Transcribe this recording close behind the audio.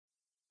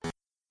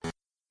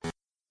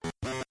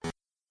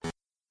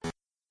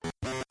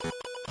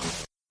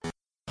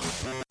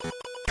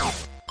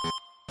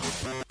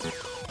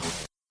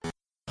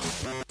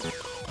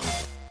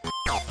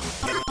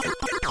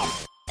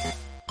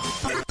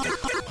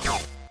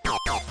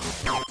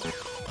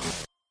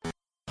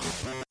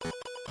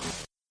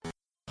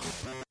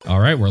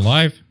right, we're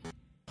live.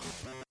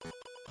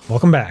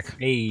 Welcome back.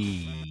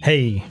 Hey.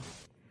 Hey.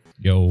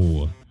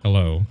 Yo.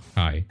 Hello.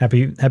 Hi.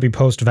 Happy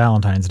post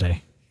Valentine's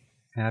Day.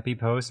 Happy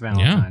post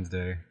Valentine's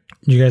Day.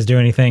 Did you guys do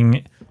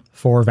anything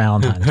for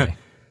Valentine's Day?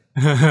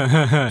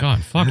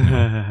 God, fuck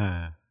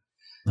no.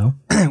 No?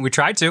 We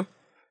tried to.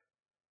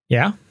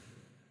 Yeah?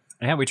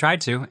 Yeah, we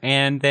tried to.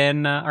 And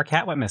then our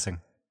cat went missing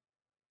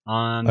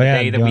on the Oh,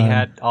 yeah, day that we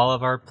had all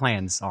of our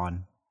plans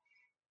on.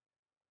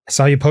 I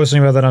saw you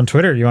posting about that on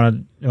Twitter. You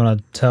want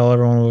to tell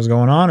everyone what was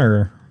going on,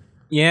 or?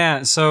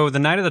 Yeah, so the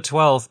night of the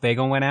 12th,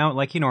 Bagel went out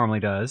like he normally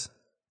does.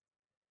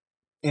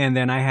 And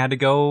then I had to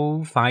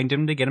go find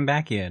him to get him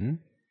back in.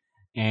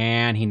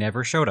 And he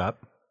never showed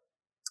up.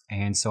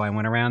 And so I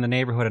went around the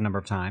neighborhood a number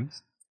of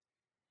times.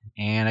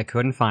 And I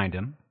couldn't find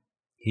him.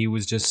 He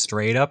was just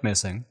straight up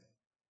missing.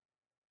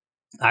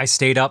 I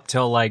stayed up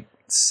till like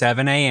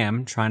 7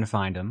 a.m. trying to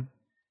find him.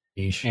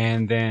 Yeesh.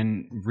 And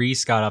then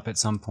Reese got up at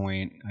some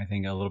point, I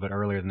think a little bit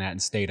earlier than that,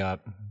 and stayed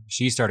up.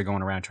 She started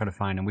going around trying to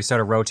find him. We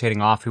started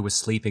rotating off who was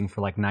sleeping for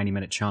like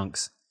 90-minute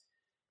chunks.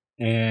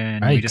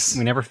 And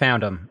we never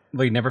found him.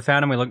 We never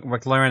found him. We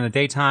looked around in the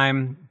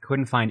daytime,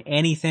 couldn't find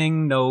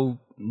anything, no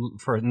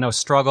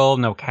struggle,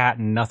 no cat,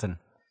 nothing.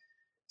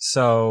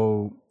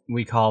 So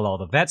we called all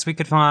the vets we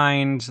could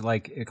find,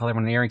 like called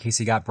everyone in the area in case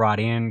he got brought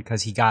in,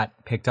 because he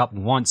got picked up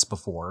once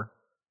before.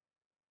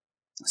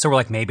 So we're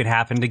like, maybe it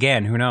happened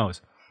again. Who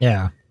knows?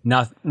 Yeah.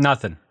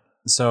 Nothing.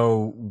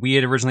 So we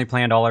had originally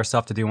planned all our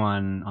stuff to do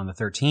on the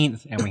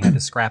 13th, and we had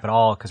to scrap it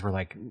all because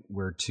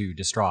we're too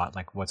distraught.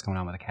 Like, what's going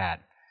on with the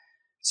cat?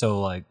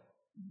 So like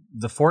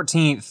the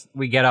 14th,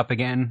 we get up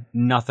again,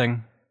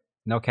 nothing,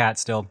 no cat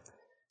still.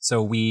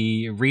 So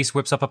Reese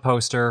whips up a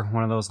poster,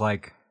 one of those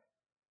like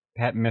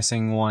pet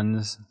missing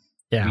ones.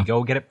 Yeah. We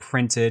go get it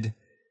printed.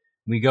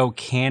 We go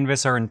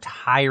canvass our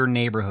entire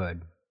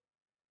neighborhood.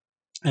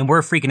 And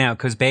we're freaking out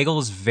because Bagel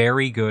is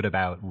very good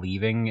about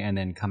leaving and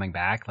then coming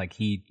back. Like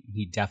he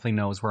definitely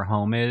knows where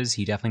home is.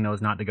 He definitely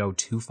knows not to go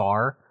too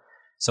far.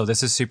 So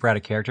this is super out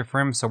of character for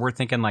him. So we're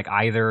thinking like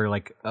either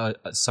like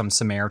some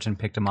Samaritan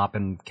picked him up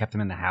and kept him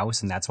in the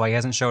house, and that's why he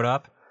hasn't showed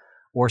up,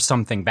 or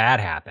something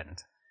bad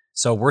happened.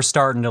 So we're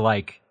starting to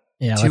like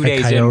 2 like days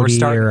a coyote in. We're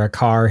starting, or a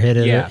car hit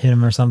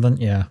him or something.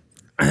 Yeah.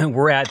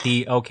 we're at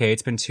okay,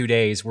 it's been 2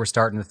 days. We're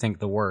starting to think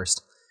the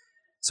worst.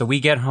 So we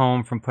get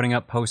home from putting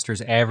up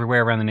posters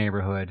everywhere around the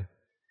neighborhood,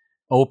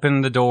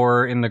 open the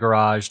door in the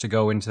garage to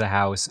go into the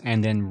house,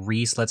 and then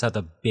Reese lets out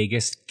the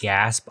biggest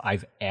gasp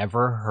I've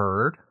ever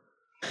heard.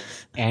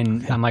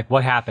 And I'm like,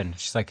 what happened?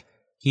 She's like,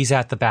 he's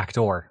at the back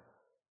door.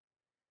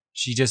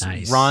 She just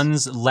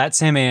runs, lets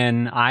him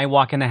in. I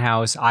walk in the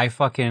house. I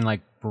fucking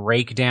like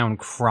break down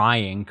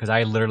crying because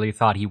I literally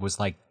thought he was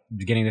like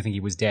beginning to think he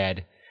was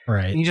dead.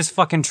 Right. And he just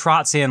fucking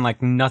trots in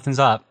like nothing's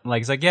up.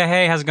 Like, he's like, yeah,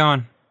 hey, how's it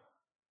going?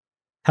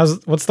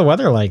 What's the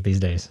weather like these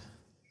days?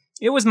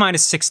 It was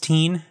minus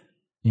 16.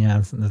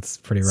 Yeah, that's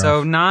pretty rough.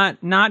 So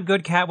not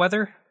good cat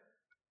weather.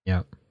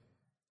 Yep.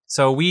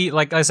 So we,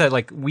 like I said,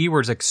 like we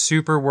were like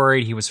super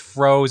worried he was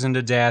frozen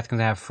to death because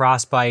they have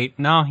frostbite.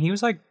 No, he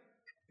was like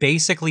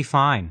basically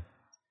fine.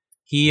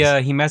 He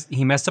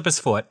messed up his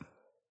foot.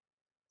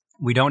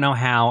 We don't know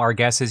how. Our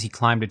guess is he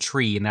climbed a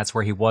tree, and that's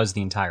where he was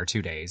the entire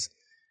 2 days.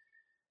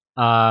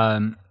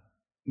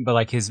 But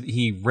like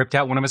he ripped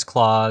out one of his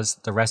claws.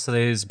 The rest of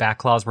his back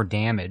claws were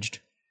damaged.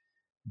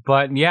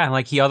 But yeah,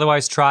 like he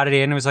otherwise trotted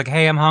in and was like,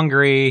 "Hey, I'm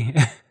hungry.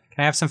 Can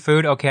I have some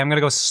food? Okay, I'm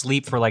gonna go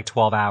sleep for like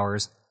 12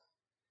 hours."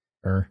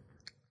 Sure.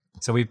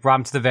 So we brought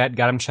him to the vet,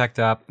 got him checked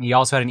up. He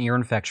also had an ear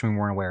infection we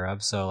weren't aware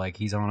of, so like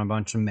he's on a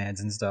bunch of meds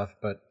and stuff.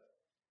 But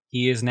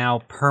he is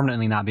now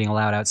permanently not being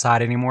allowed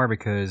outside anymore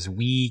because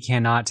we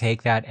cannot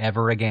take that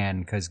ever again.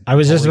 Because I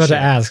was just about to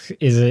ask, are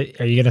you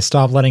going to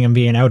stop letting him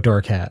be an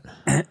outdoor cat?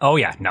 Oh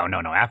yeah, no.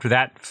 After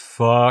that,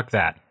 fuck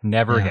that,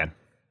 never again.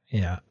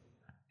 Yeah.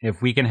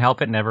 If we can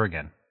help it, never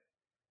again.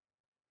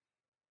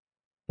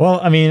 Well,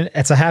 I mean,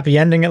 it's a happy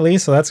ending at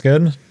least, so that's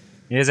good.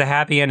 It is a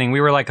happy ending. We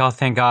were like, oh,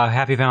 thank God.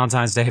 Happy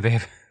Valentine's Day,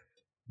 babe.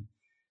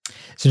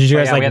 So did you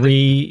guys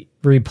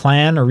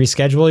replan or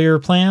reschedule your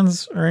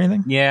plans or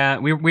anything? Yeah,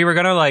 we were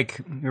going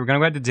to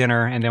go out to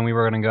dinner, and then we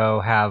were going to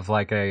go have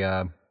like we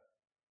were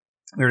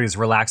going to just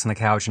relax on the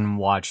couch and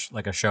watch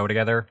like a show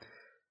together.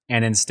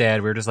 And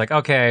instead we were just like,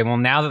 okay, well,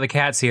 now that the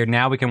cat's here,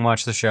 now we can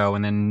watch the show.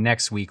 And then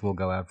next week we'll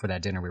go out for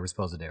that dinner we were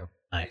supposed to do.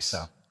 Nice.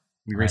 So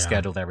we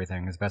rescheduled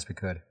everything as best we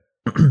could.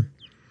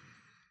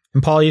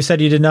 And Paul, you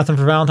said you did nothing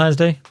for Valentine's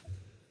Day?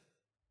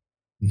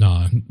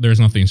 Nah, there's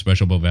nothing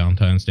special about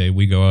Valentine's Day.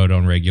 We go out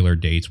on regular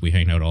dates. We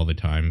hang out all the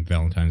time.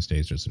 Valentine's Day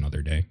is just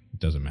another day. It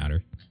doesn't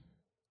matter.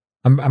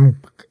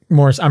 I'm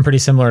pretty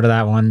similar to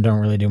that one.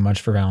 Don't really do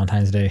much for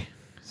Valentine's Day.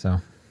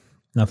 So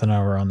nothing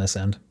over on this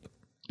end.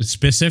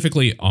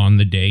 Specifically on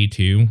the day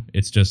too.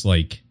 It's just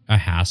like a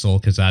hassle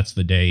because that's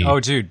the day. Oh,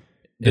 dude.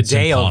 The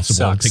day of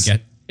sucks. To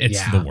get. It's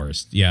the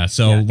worst. Yeah.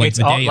 So like it's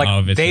the day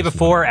of. It's day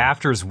before,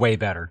 after is way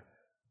better.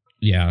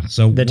 Yeah,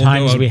 so the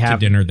times we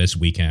have to dinner this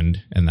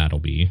weekend, and that'll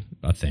be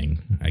a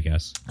thing, I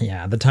guess.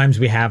 Yeah, the times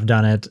we have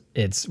done it,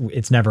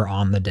 it's never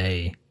on the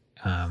day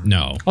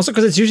No. Also,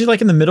 because it's usually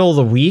like in the middle of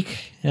the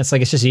week, and it's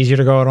just easier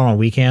to go out on a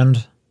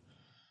weekend.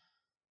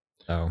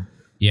 So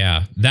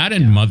Yeah, that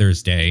and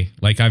Mother's Day.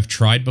 Like, I've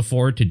tried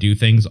before to do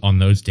things on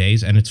those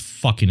days, and it's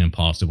fucking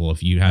impossible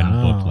if you hadn't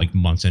booked like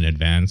months in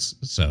advance.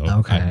 So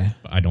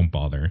I don't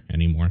bother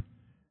anymore.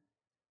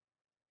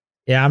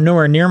 Yeah, I'm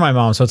nowhere near my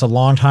mom, so it's a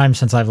long time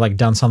since I've like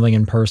done something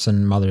in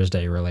person Mother's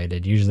Day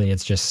related. Usually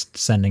it's just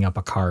sending up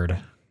a card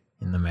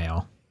in the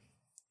mail.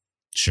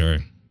 Sure.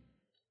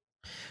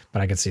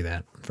 But I could see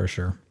that for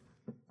sure.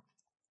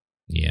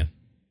 Yeah.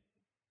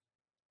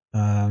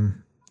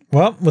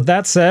 Well, with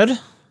that said,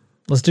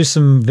 let's do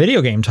some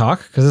video game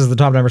talk, because this is the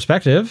Top Down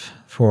Perspective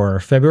for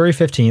February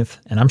 15th,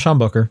 and I'm Sean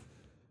Booker.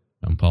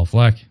 I'm Paul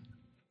Fleck.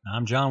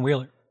 I'm John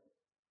Wheeler.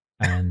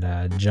 And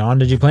John,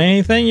 did you play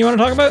anything you want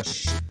to talk about?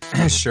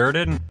 Sure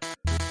didn't.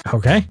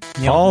 Okay.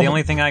 The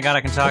only thing I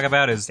can talk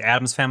about is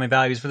Addams Family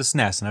Values for the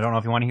SNES, and I don't know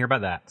if you want to hear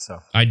about that.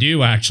 So I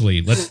do,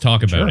 actually. Let's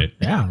talk about it.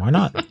 Yeah, why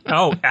not?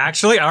 Oh,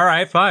 actually? All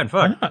right, fine.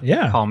 Fuck.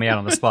 Yeah. Call me out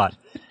on the spot.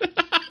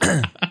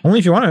 Only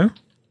if you want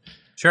to.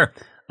 Sure.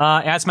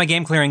 That's my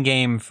game clearing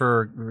game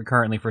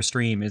currently for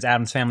stream is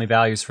Addams Family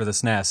Values for the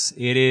SNES.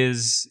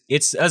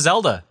 It's a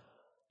Zelda.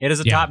 It is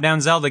a top-down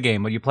Zelda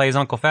game, but you play as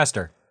Uncle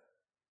Fester.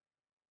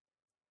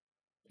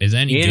 Is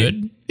that any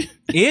good?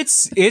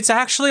 It's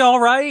actually all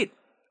right.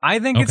 I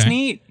think it's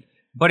neat,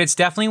 but it's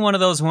definitely one of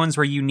those ones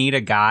where you need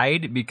a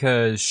guide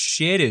because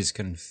shit is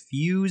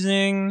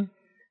confusing.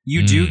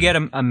 You do get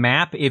a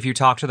map if you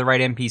talk to the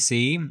right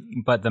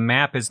NPC, but the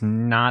map is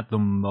not the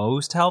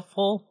most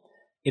helpful.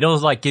 It'll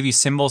like give you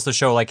symbols to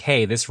show like,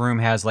 hey, this room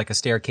has like a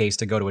staircase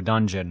to go to a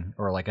dungeon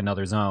or like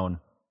another zone.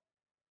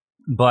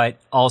 But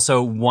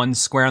also one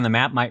square on the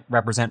map might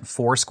represent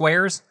 4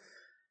 squares.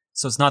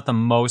 So it's not the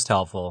most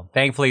helpful.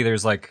 Thankfully,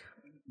 there's like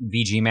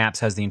VG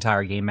Maps has the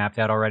entire game mapped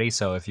out already.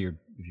 So if you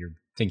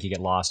think you get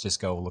lost, just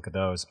go look at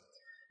those.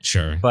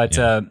 Sure. But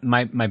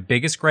my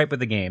biggest gripe with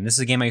the game, this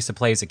is a game I used to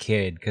play as a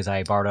kid because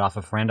I borrowed it off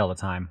a friend all the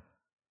time.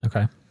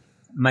 Okay.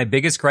 My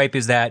biggest gripe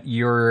is that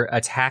your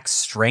attack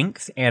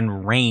strength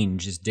and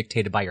range is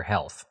dictated by your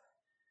health.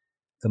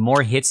 The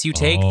more hits you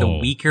take, the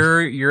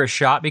weaker your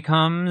shot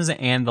becomes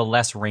and the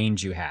less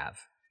range you have.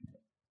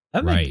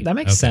 That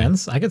makes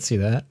sense. I could see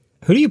that.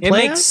 Who do you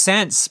play? It makes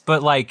sense,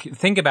 but like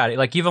think about it.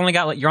 Like you've only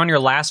got like you're on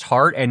your last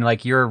heart and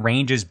like your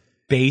range is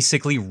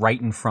basically right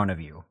in front of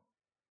you.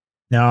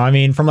 No, I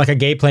mean from like a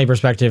gameplay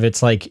perspective,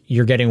 it's like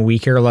you're getting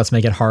weaker. Let's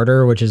make it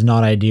harder, which is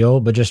not ideal.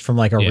 But just from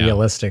like a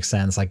realistic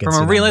sense, like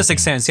from a realistic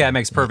sense, it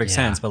makes perfect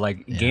sense. But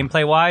like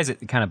gameplay wise,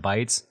 it kind of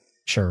bites.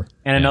 Sure.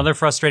 And another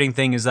frustrating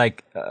thing is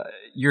like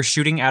you're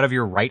shooting out of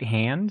your right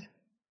hand,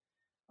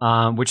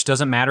 which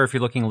doesn't matter if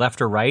you're looking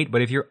left or right.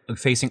 But if you're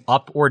facing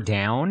up or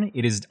down,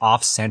 it is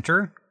off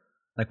center.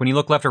 Like when you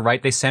look left or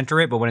right, they center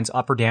it, but when it's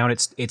up or down,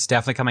 it's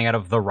definitely coming out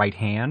of the right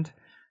hand.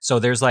 So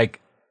there's like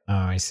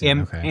I see.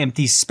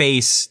 Empty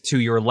space to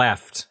your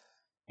left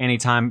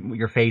anytime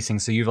you're facing.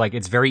 So you've like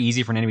it's very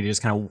easy for an enemy to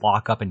just kind of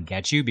walk up and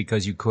get you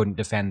because you couldn't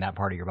defend that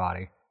part of your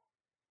body.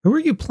 Who are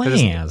you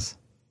playing as?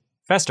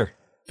 Fester.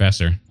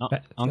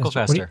 Uncle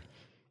Fester.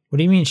 What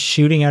do you mean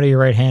shooting out of your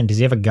right hand? Does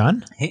he have a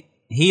gun?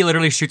 He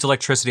literally shoots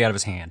electricity out of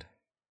his hand.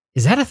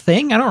 Is that a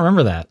thing? I don't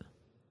remember that.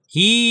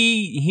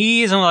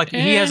 He isn't like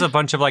he has a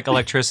bunch of like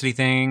electricity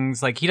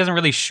things. Like he doesn't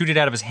really shoot it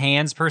out of his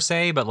hands per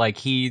se, but like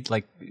he'll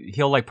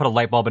like put a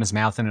light bulb in his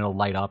mouth and it'll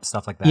light up,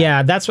 stuff like that.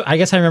 Yeah, that's what I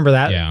guess I remember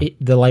that. Yeah.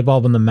 The light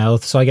bulb in the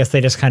mouth. So I guess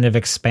they just kind of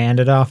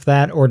expanded off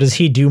that. Or does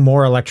he do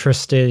more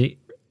electricity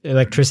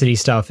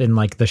stuff in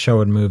like the show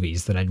and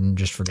movies that I'm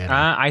just forgetting?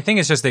 I think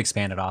it's just they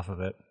expanded off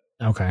of it.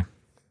 Okay.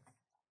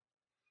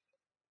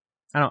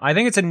 I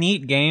think it's a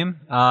neat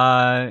game.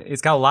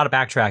 It's got a lot of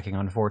backtracking,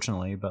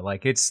 unfortunately, but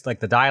like it's like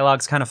the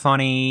dialogue's kind of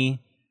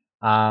funny.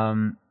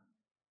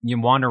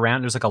 You wander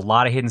around. There's like a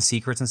lot of hidden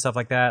secrets and stuff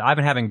like that. I've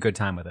been having a good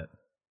time with it.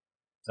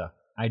 So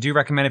I do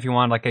recommend if you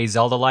want like a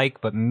Zelda-like,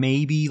 but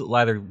maybe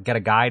either get a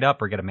guide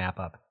up or get a map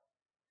up.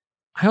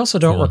 I also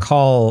don't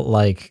recall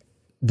like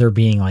there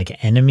being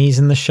like enemies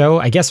in the show.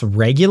 I guess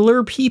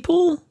regular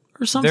people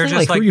or something. They're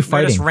just who are you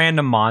fighting? They're just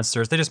random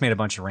monsters. They just made a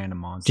bunch of random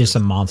monsters. Just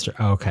a monster.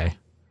 Oh, okay.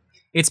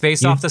 It's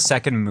based off the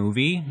second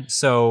movie,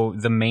 so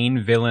the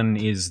main villain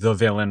is the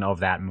villain of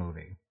that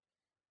movie.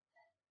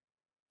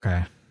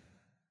 Okay.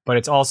 But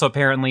it's also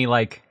apparently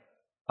like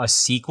a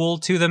sequel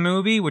to the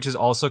movie, which is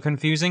also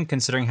confusing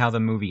considering how the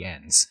movie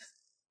ends.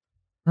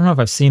 I don't know if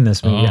I've seen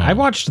this movie. I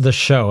watched the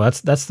show.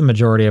 That's the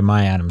majority of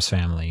my Addams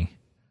Family.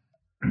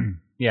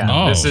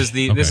 Yeah, this is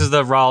the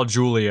Raul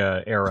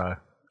Julia era.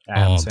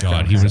 Addams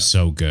God, he was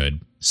so good.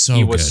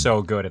 He was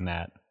so good in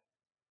that.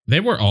 They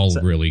were all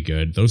really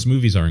good. Those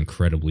movies are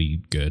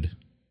incredibly good.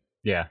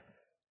 Yeah.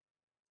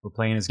 We're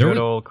playing as good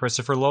old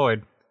Christopher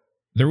Lloyd.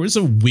 There was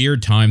a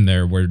weird time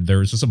there where there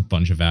was just a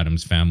bunch of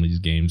Addams Family's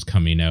games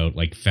coming out,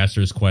 like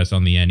Fester's Quest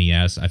on the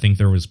NES. I think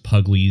there was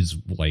Pugsley's,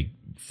 like,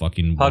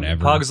 fucking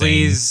whatever.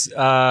 Pugsley's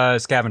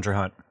Scavenger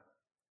Hunt.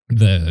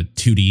 The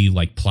 2D,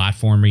 like,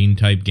 platforming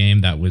type game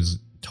that was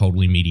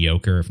totally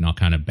mediocre, if not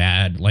kind of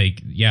bad.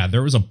 Like, yeah,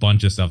 there was a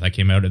bunch of stuff that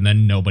came out, and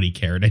then nobody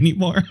cared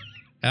anymore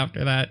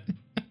after that.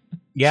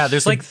 Yeah,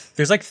 there's like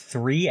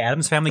 3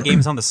 Addams Family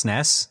games on the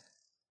SNES.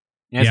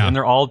 And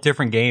they're all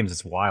different games.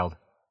 It's wild.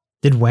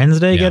 Did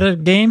Wednesday get a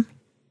game?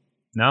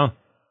 No. I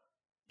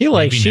feel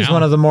like she's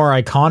one of the more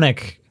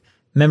iconic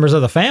members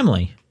of the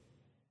family.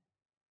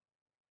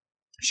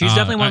 She's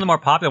definitely one of the more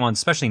popular ones,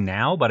 especially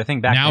now, but I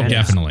think back then. Now,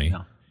 definitely.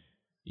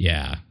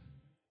 Yeah.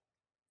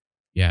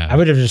 Yeah. I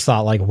would have just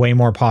thought like way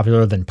more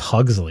popular than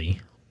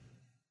Pugsley.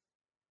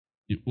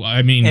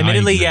 I mean,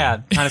 admittedly,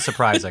 kind of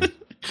surprising.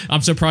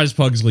 I'm surprised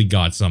Pugsley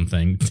got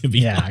something, to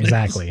be honest.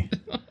 Exactly.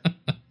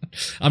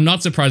 I'm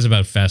not surprised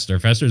about Fester.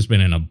 Fester's been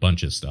in a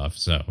bunch of stuff,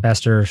 so.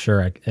 Fester,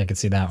 sure, I could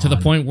see that to the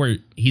point where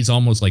he's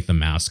almost like the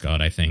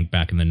mascot, I think,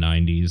 back in the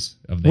 90s.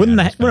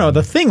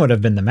 The Thing would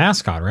have been the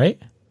mascot, right?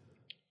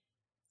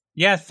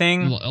 Yeah,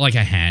 Thing. Like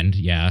a hand,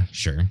 yeah,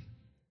 sure.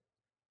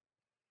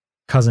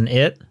 Cousin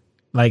It.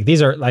 Like,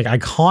 these are, like,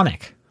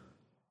 iconic.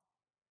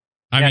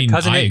 I mean,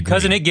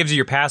 Cousin It gives you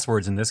your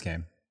passwords in this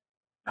game.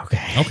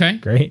 Okay.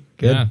 Great.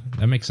 Good. Yeah,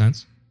 that makes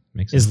sense.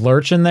 Is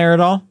Lurch in there at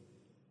all?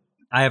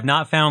 I have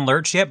not found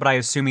Lurch yet, but I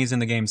assume he's in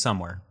the game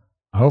somewhere.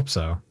 I hope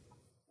so.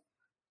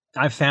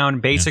 I've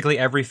found basically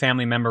every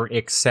family member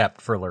except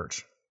for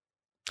Lurch.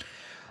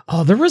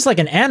 Oh, there was like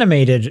an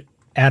animated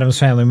Addams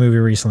Family movie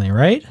recently,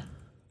 right?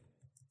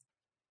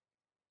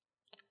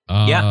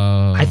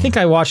 Yeah. I think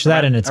I watched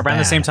that and it's around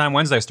the same time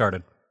Wednesday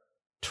started.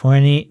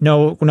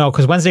 No,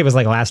 because Wednesday was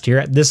like last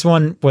year. This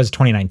one was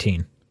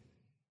 2019.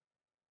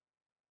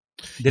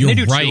 Didn't they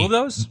do 2 of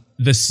those?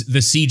 The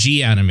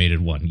CG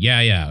animated one.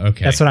 Yeah,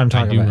 okay. That's what I'm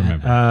talking about.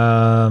 Remember.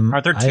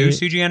 Aren't there 2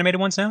 CG animated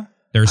ones now?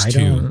 There's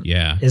 2,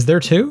 yeah. Is there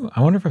 2?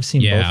 I wonder if I've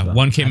seen both of them.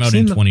 One came out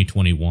in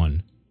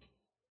 2021.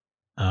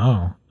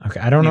 Oh, okay.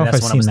 I don't know if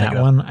I've seen that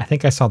one. I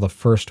think I saw the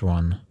first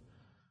one.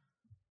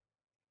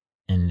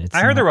 And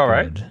I heard they're all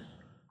right.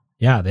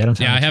 Yeah, they don't.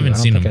 Yeah, I haven't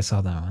seen them. I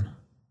saw that one.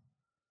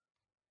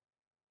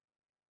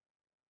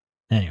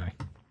 Anyway.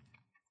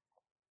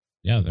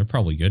 Yeah, they're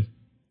probably good.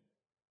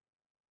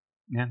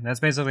 Yeah, that's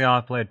basically all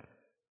I've played.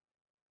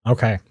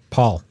 Okay,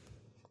 Paul,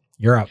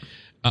 you're up.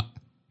 All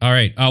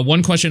right.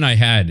 One question I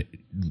had,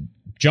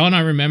 John.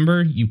 I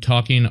remember you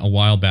talking a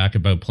while back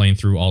about playing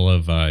through all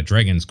of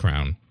Dragon's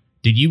Crown.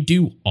 Did you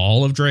do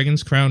all of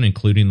Dragon's Crown,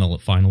 including the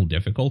final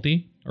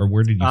difficulty, or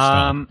where did you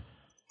stop?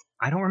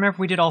 I don't remember if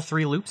we did all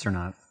 3 loops or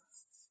not.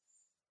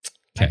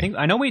 Okay.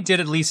 I know we did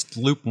at least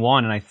loop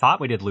 1, and I thought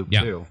we did loop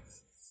 2.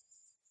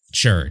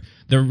 Sure.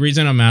 The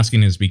reason I'm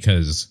asking is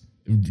because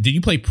did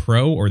you play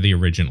Pro or the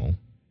original?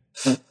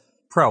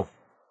 Pro.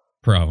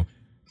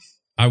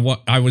 I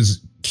was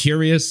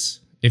curious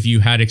if you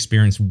had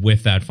experience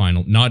with that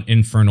final, not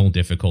infernal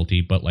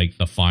difficulty, but like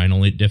the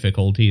final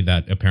difficulty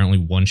that apparently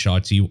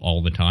one-shots you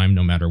all the time,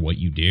 no matter what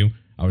you do.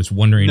 I was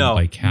wondering,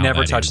 like, how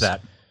never touched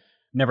that.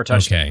 Never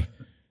touched it.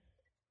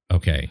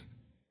 Okay.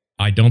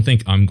 I don't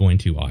think I'm going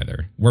to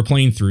either. We're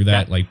playing through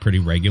that like pretty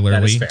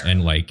regularly,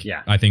 and like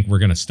I think we're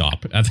gonna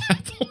stop at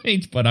that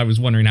point. But I was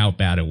wondering how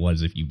bad it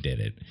was if you did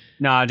it.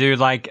 Nah, dude.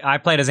 Like I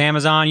played as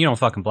Amazon. You don't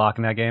fucking block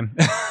in that game.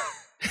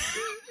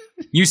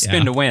 You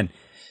spin to win.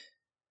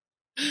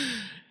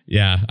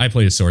 Yeah, I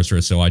played as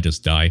Sorceress, so I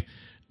just die.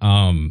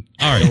 All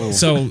right,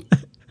 so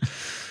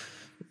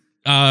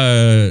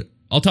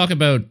I'll talk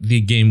about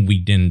the game we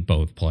didn't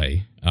both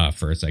play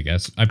first. I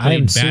guess I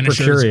am super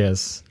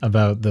curious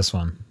about this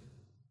one.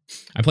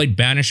 I played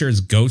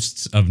Banisher's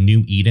Ghosts of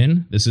New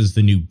Eden. This is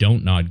the new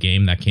Don't Nod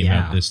game that came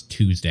out this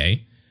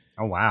Tuesday.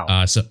 Oh,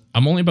 wow. So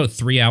I'm only about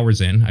 3 hours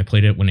in. I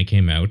played it when it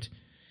came out.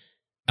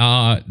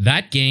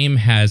 That game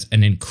has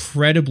an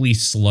incredibly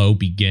slow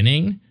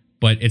beginning,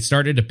 but it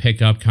started to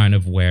pick up kind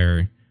of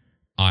where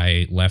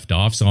I left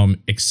off. So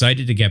I'm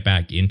excited to get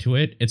back into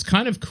it. It's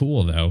kind of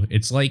cool, though.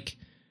 It's like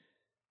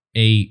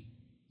a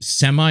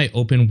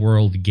semi-open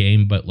world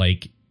game, but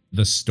like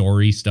the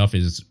story stuff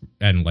is,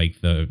 and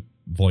like the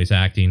voice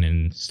acting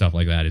and stuff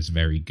like that is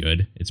very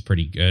good. It's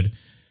pretty good.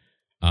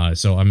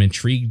 So I'm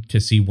intrigued to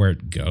see where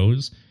it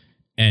goes.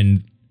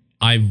 And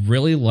I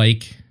really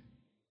like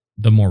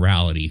the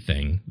morality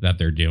thing that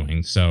they're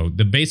doing. So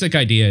the basic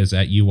idea is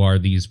that you are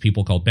these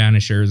people called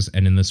Banishers,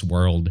 and in this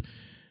world,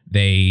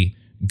 they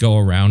go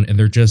around and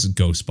they're just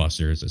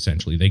Ghostbusters,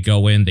 essentially. They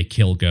go in, they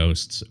kill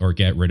ghosts or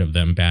get rid of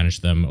them, banish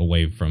them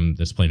away from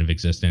this plane of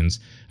existence.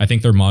 I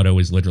think their motto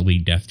is literally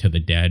death to the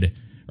dead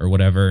or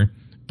whatever.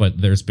 But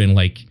there's been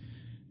like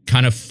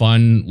kind of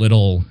fun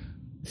little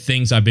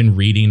things I've been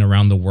reading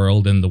around the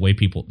world and the way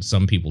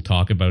some people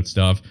talk about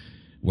stuff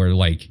where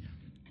like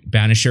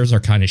Banishers are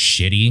kind of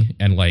shitty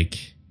and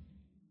like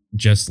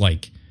just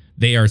like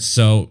they are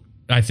so,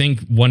 I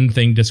think one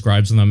thing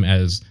describes them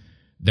as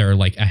they're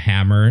like a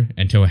hammer,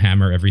 and to a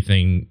hammer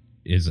everything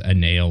is a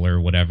nail or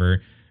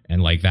whatever,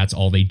 and like that's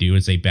all they do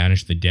is they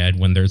banish the dead,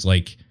 when there's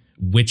like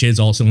witches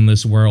also in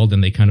this world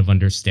and they kind of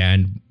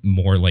understand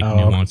more like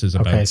nuances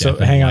about death. So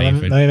hang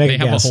on, let me make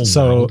a guess.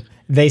 So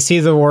they see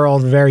the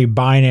world very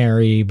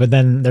binary, but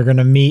then they're going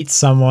to meet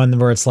someone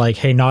where it's like,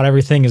 hey, not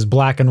everything is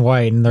black and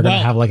white, and they're going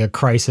to have like a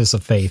crisis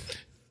of faith.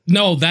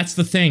 No, that's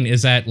the thing,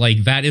 is that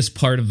like that is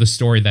part of the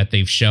story that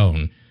they've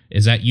shown,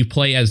 is that you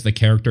play as the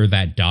character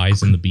that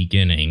dies in the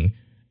beginning,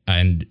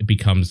 and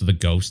becomes the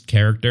ghost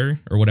character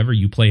or whatever.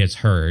 You play as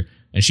her,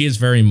 and she is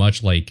very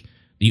much like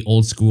the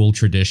old school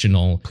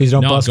traditional. Please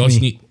don't bust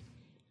me.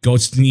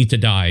 Ghosts need to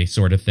die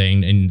sort of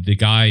thing. And the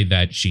guy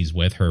that she's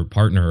with, her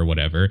partner or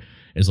whatever,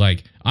 is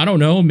like, I don't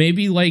know,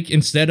 maybe like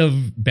instead of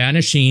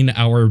banishing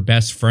our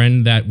best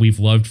friend that we've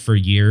loved for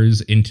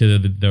years into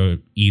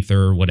the ether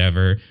or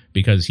whatever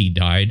because he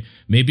died,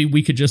 maybe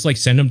we could just like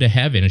send him to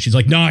heaven. And she's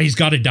like, nah, he's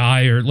got to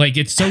die. Or like,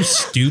 it's so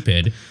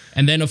stupid.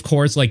 And then, of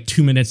course, like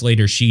 2 minutes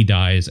later, she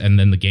dies and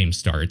then the game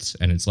starts.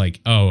 And it's like,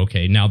 oh,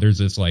 okay, now there's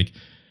this like,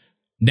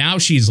 now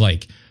she's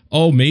like,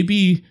 oh,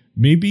 maybe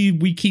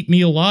we keep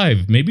me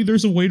alive. Maybe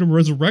there's a way to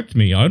resurrect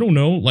me. I don't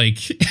know. Like,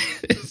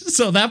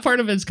 so that part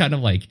of it's kind of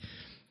like,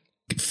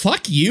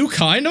 fuck you,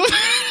 kind of.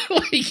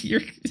 Like, you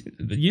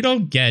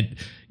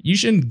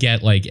shouldn't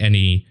get like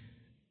any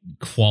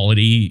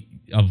quality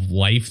of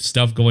life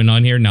stuff going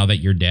on here now that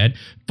you're dead.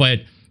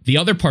 But the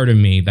other part of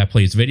me that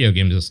plays video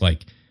games is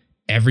like,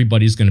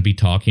 everybody's going to be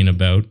talking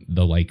about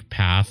the like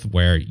path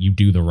where you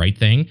do the right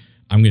thing.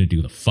 I'm going to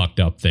do the fucked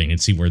up thing and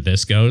see where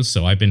this goes.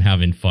 So I've been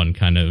having fun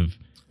kind of.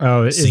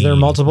 Oh, is there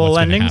multiple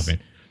endings?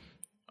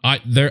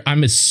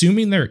 I'm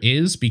assuming there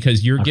is,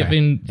 because you're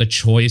given the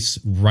choice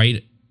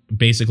right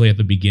basically at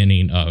the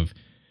beginning of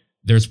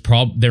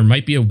there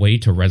might be a way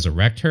to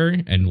resurrect her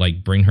and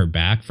like bring her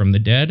back from the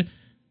dead,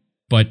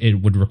 but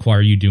it would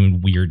require you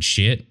doing weird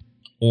shit,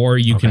 or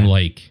you can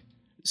like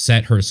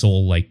set her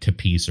soul like to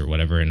peace or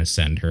whatever and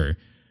ascend her.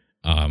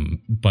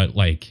 But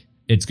like,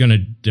 it's going to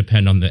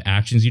depend on the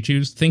actions you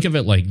choose. Think of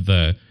it like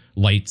the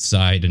light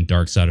side and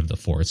dark side of the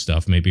Force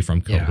stuff, maybe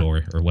from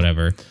KOTOR or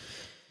whatever,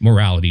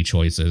 morality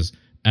choices.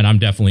 And I'm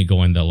definitely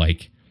going to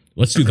like,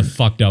 let's do the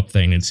fucked up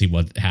thing and see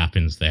what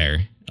happens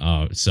there.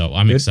 So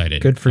I'm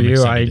excited. Good for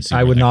you.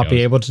 I would not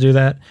be able to do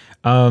that.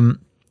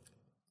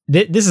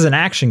 This is an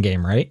action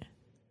game, right?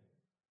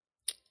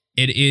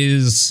 It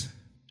is.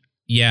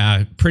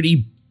 Yeah.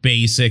 Pretty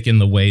basic in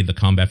the way the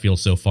combat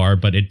feels so far,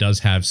 but it does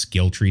have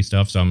skill tree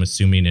stuff. So I'm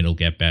assuming it'll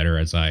get better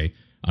as I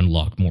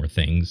unlock more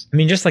things. I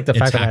mean, just like the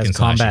fact that it has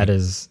combat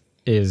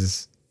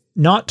is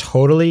not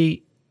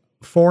totally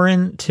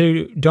foreign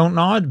to Don't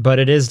Nod, but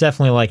it is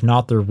definitely like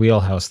not their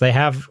wheelhouse. They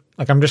have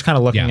like, I'm just kind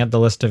of looking at the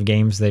list of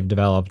games they've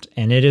developed,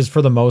 and it is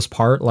for the most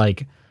part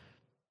like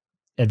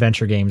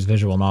adventure games,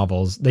 visual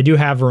novels. They do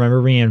have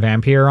Remember Me and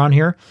Vampire on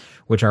here,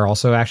 which are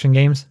also action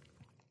games.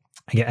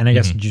 And I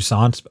guess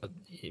Jusant,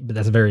 but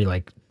that's a very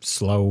like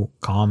slow,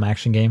 calm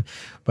action game.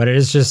 But it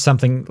is just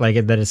something like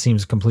it, that it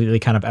seems completely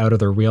kind of out of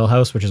their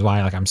wheelhouse, which is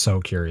why like I'm so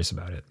curious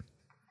about it.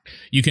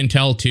 You can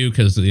tell too,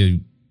 because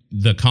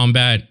the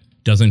combat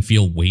doesn't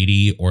feel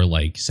weighty or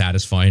like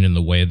satisfying in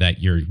the way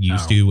that you're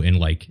used to in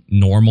like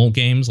normal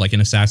games, like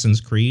an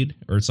Assassin's Creed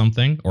or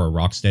something, or a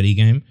Rocksteady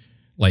game.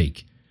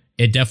 Like,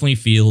 it definitely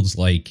feels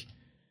like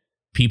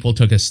people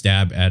took a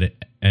stab at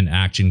an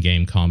action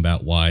game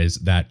combat wise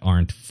that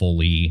aren't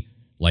fully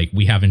like,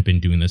 we haven't been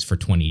doing this for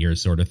 20 years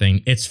sort of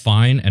thing. It's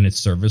fine and it's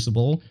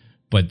serviceable,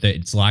 but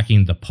it's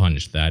lacking the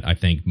punch that I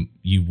think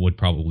you would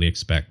probably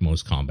expect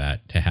most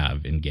combat to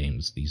have in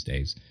games these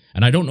days.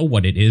 And I don't know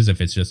what it is, if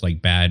it's just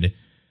like bad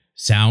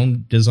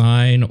sound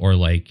design or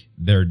like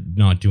they're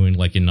not doing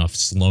like enough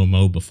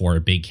slow-mo before a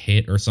big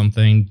hit or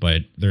something,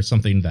 but there's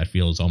something that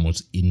feels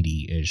almost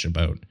indie-ish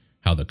about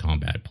how the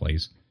combat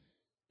plays.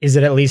 Is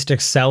it at least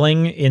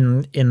excelling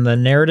in the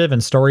narrative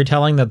and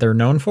storytelling that they're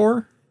known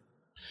for?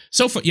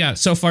 So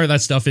far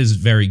that stuff is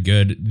very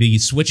good. The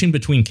switching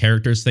between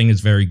characters thing is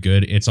very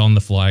good. It's on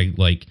the fly,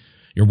 like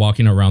you're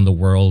walking around the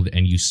world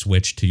and you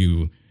switch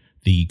to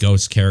the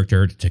ghost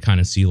character to kind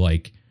of see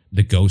like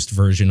the ghost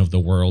version of the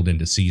world and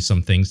to see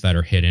some things that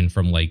are hidden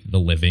from like the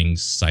living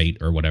sight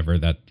or whatever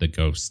that the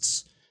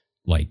ghosts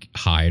like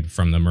hide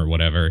from them or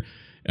whatever.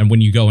 And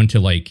when you go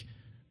into like,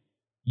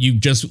 you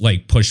just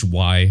like push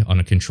Y on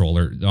the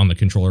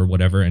controller or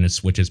whatever, and it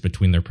switches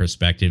between their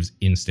perspectives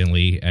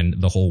instantly, and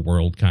the whole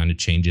world kind of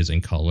changes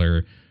in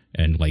color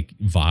and like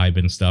vibe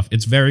and stuff.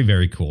 It's very,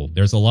 very cool.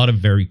 There's a lot of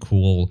very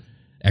cool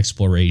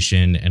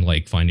exploration and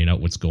like finding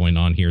out what's going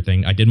on here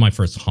thing. I did my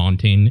first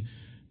haunting,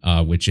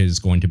 which is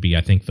going to be,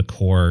 I think, the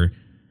core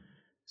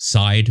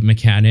side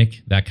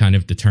mechanic that kind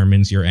of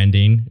determines your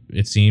ending,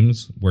 it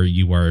seems, where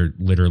you are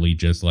literally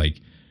just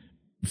like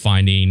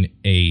finding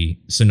a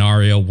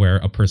scenario where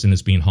a person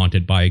is being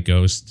haunted by a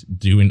ghost,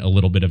 doing a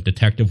little bit of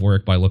detective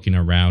work by looking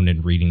around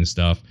and reading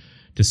stuff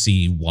to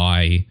see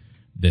why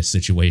this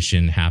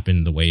situation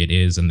happened the way it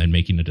is, and then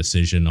making a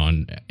decision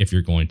on if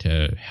you're going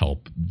to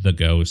help the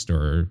ghost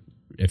or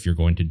if you're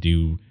going to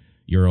do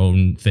your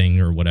own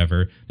thing or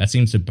whatever. That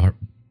seems to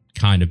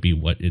kind of be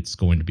what it's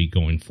going to be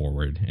going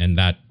forward. And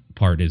that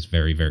part is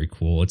very, very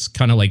cool. It's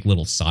kind of like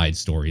little side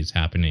stories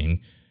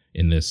happening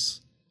in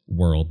this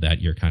world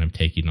that you're kind of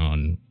taking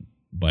on.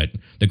 But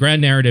the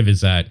grand narrative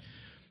is that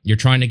you're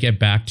trying to get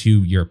back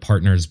to your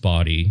partner's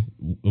body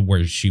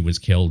where she was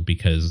killed,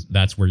 because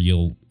that's where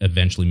you'll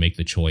eventually make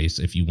the choice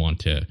if you want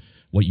to,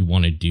 what you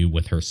want to do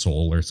with her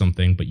soul or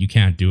something. But you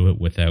can't do it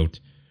without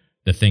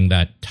the thing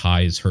that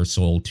ties her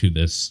soul to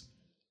this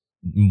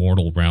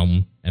mortal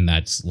realm, and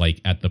that's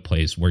like at the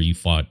place where you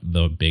fought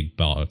the big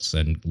boss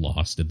and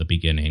lost at the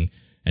beginning,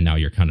 and now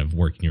you're kind of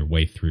working your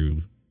way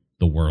through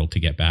the world to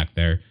get back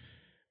there.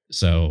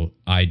 So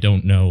I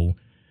don't know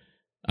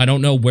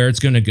where it's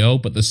going to go,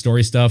 but the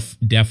story stuff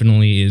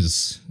definitely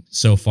is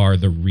so far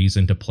the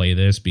reason to play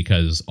this,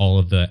 because all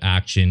of the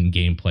action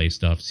gameplay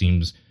stuff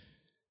seems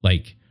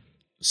like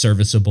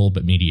serviceable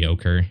but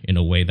mediocre in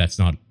a way that's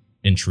not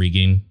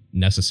intriguing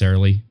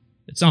necessarily.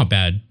 It's not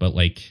bad, but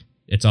like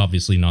it's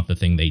obviously not the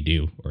thing they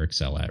do or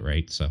excel at,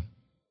 right? So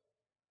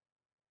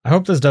I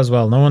hope this does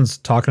well. No one's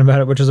talking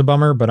about it, which is a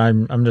bummer, but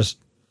I'm just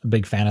a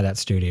big fan of that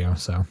studio,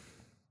 so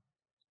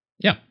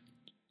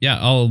yeah,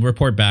 I'll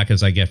report back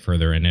as I get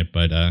further in it,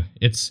 but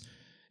it's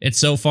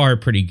so far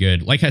pretty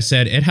good. Like I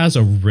said, it has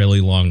a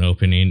really long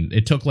opening.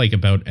 It took like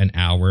about an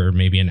hour,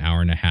 maybe an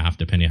hour and a half,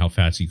 depending how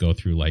fast you go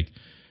through like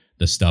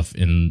the stuff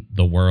in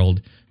the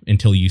world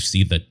until you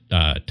see the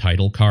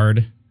title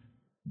card.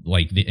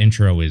 Like the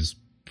intro is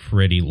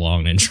pretty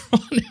long and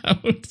drawn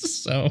out.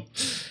 So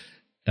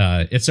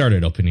it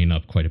started opening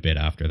up quite a bit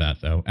after that,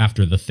 though.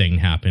 After the thing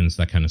happens,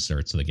 that kind of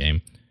starts the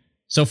game.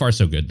 So far,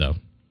 so good, though.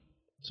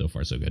 So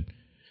far, so good.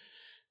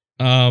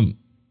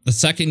 The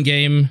second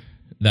game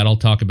that I'll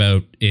talk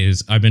about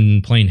is I've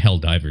been playing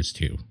Helldivers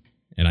 2,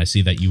 and I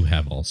see that you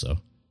have also.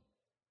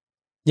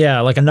 Yeah,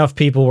 like enough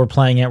people were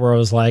playing it where I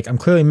was like, I'm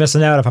clearly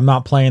missing out if I'm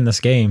not playing this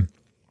game.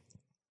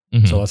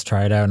 Mm-hmm. So let's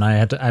try it out. And I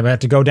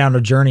had to go down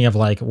a journey of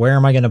like, where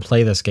am I going to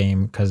play this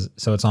game?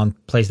 So it's on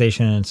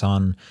PlayStation and it's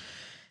on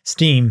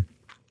Steam.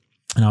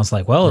 And I was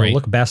like, well, it'll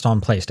look best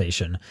on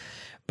PlayStation.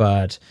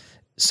 But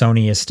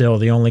Sony is still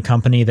the only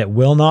company that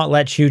will not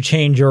let you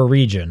change your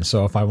region.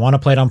 So if I want to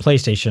play it on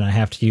PlayStation, I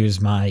have to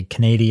use my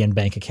Canadian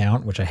bank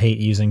account, which I hate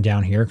using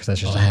down here because that's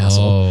just a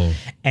hassle.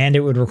 And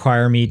it would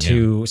require me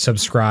to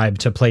subscribe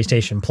to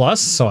PlayStation Plus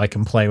so I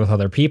can play with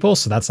other people.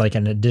 So that's like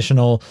an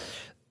additional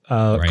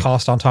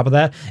cost on top of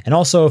that. And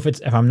also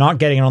if I'm not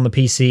getting it on the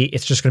PC,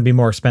 it's just going to be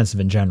more expensive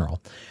in general.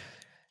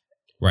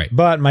 Right.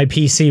 But my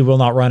PC will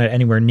not run it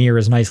anywhere near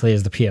as nicely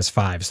as the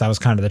PS5. So that was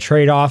kind of the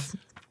trade-off.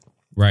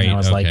 Right. And I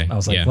was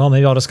like, well,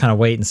 maybe I'll just kind of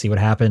wait and see what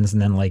happens.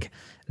 And then like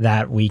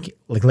that week,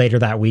 like later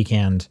that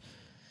weekend,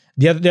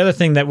 the other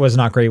thing that was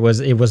not great was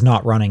it was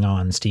not running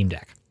on Steam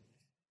Deck.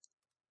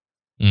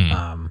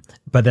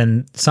 But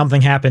then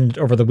something happened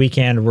over the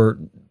weekend where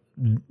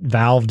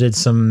Valve did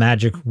some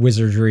magic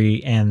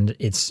wizardry and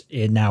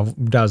it now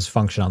does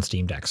function on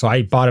Steam Deck. So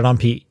I bought it on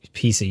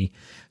PC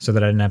so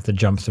that I didn't have to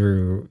jump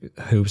through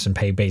hoops and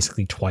pay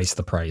basically twice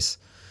the price.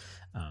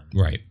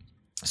 Right.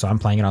 So I'm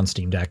playing it on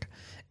Steam Deck.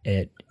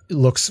 It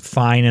looks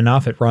fine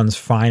enough. It runs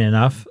fine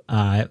enough.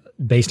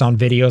 Based on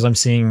videos I'm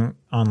seeing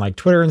on like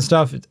Twitter and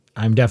stuff,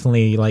 I'm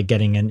definitely like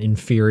getting an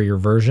inferior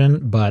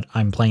version, but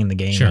I'm playing the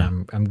game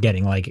and I'm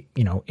getting like,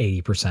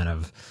 80%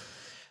 of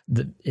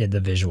the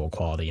visual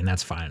quality, and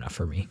that's fine enough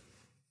for me.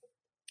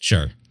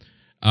 Sure.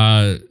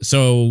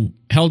 So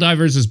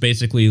Helldivers is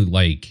basically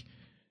like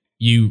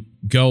you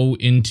go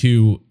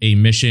into a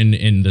mission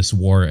in this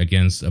war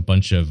against a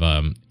bunch of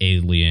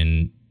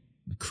alien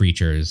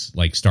creatures,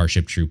 like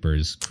Starship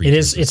Troopers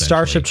creatures. It's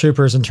Starship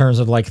Troopers in terms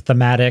of like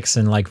thematics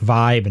and like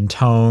vibe and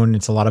tone.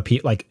 It's a lot of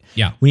people like,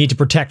 we need to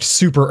protect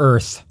Super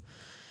Earth,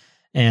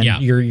 and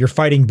you're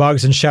fighting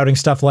bugs and shouting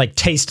stuff like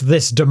 "Taste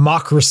this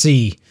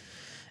democracy,"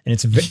 and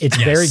it's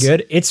very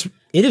good. It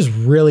is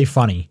really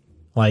funny.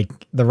 Like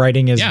the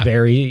writing is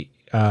very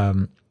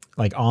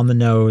like on the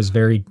nose,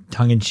 very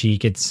tongue in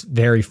cheek. It's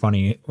very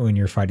funny when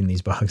you're fighting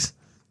these bugs.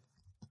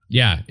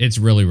 Yeah, it's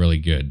really, really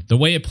good. The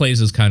way it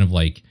plays is kind of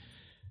like,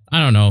 I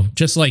don't know,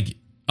 just like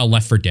a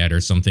Left 4 Dead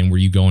or something, where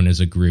you go in as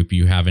a group,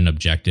 you have an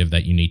objective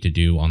that you need to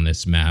do on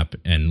this map,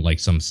 and like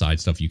some side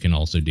stuff you can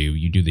also do.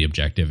 You do the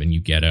objective and you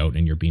get out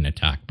and you're being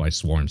attacked by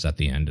swarms at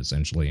the end,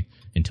 essentially,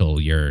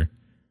 until your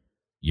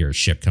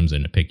ship comes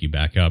in to pick you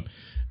back up.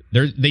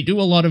 They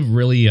do a lot of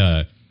really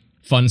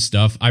fun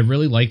stuff. I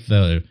really like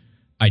the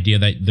idea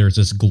that there's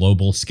this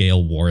global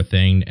scale war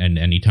thing, and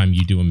anytime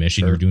you do a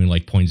mission, you're doing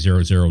like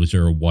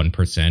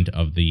 0.0001%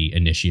 of the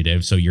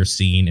initiative. So you're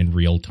seeing in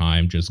real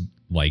time just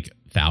like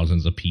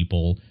thousands of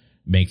people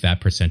make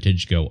that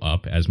percentage go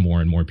up as more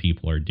and more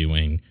people are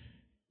doing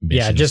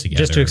missions. Yeah,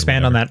 just to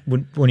expand on that,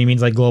 when he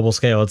means like global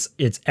scale,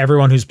 it's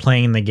everyone who's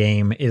playing the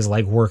game is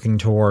like working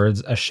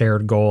towards a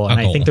shared goal. And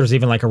I think there's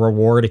even like a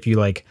reward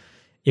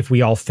if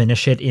we all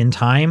finish it in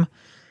time,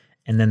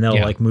 and then they'll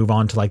like move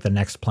on to like the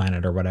next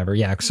planet or whatever.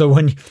 Yeah. So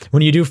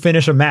when you do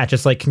finish a match,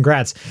 it's like,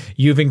 congrats,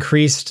 you've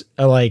increased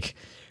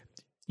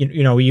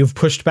you've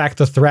pushed back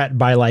the threat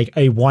by like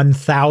a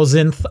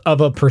 1,000th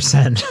of a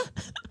percent.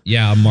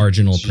 Yeah, a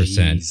marginal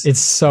percent. It's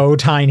so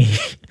tiny.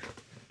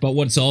 But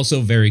what's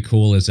also very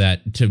cool is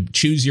that to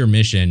choose your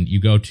mission,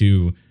 you go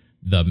to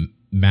the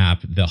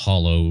map, the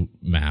hollow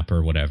map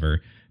or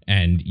whatever,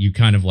 and you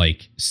kind of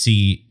like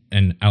see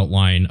an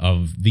outline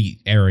of the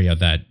area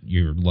that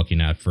you're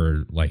looking at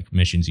for like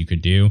missions you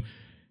could do.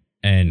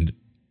 And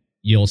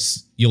you'll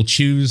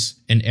choose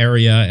an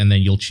area, and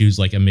then you'll choose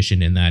like a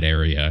mission in that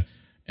area.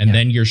 And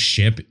then your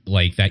ship,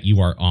 like that you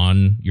are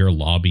on your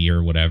lobby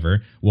or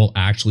whatever, will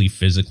actually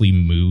physically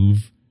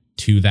move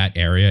to that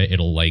area.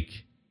 It'll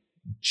like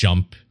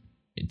jump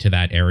to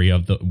that area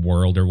of the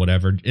world or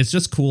whatever. It's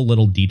just cool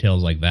little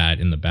details like that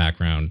in the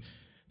background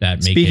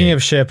that make Speaking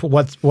of ship,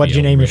 what'd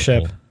you name your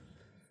ship?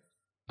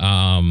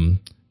 Cool.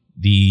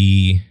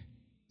 The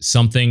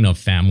something of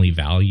family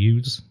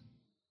values.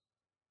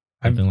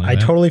 I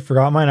totally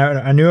forgot mine.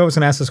 I knew I was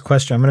going to ask this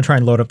question. I'm going to try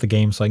and load up the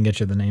game so I can get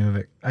you the name of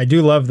it. I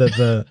do love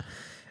that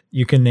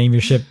you can name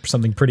your ship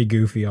something pretty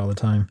goofy all the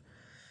time.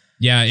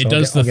 Yeah, it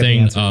does the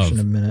thing of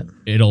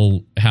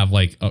it'll have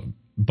like a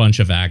bunch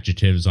of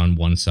adjectives on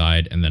one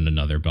side and then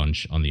another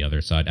bunch on the other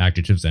side.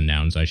 Adjectives and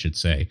nouns, I should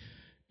say.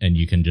 And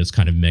you can just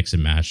kind of mix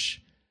and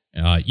match.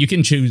 You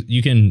can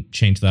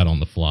change that on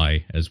the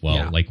fly as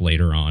well, like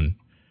later on.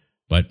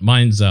 But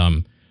mine's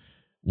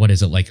what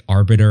is it, like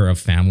arbiter of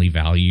family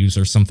values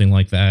or something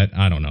like that?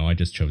 I don't know. I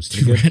just chose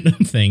two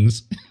random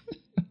things.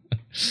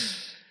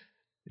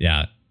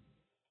 Yeah.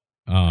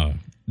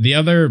 The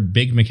other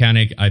big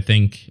mechanic I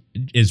think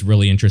is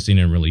really interesting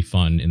and really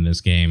fun in this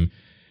game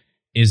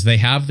is they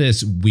have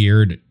this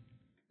weird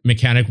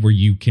mechanic where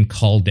you can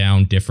call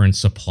down different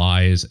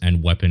supplies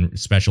and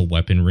special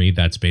weaponry.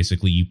 That's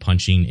basically you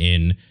punching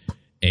in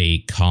a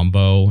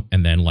combo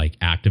and then like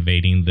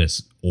activating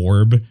this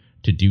orb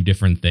to do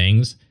different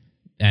things.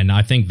 And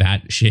I think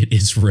that shit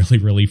is really,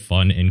 really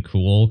fun and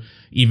cool,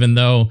 even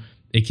though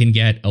it can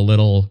get a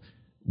little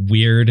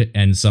weird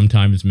and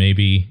sometimes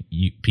maybe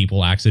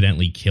people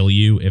accidentally kill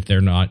you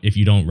if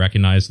you don't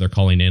recognize they're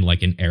calling in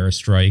like an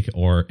airstrike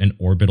or an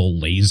orbital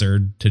laser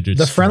to just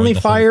the friendly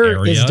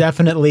fire is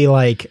definitely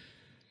like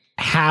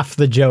half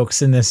the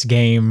jokes in this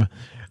game,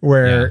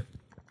 where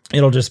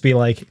it'll just be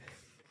like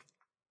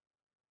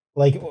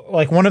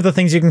one of the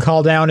things you can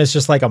call down is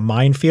just like a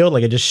minefield.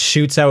 Like it just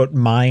shoots out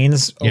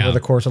mines over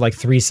the course of like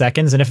 3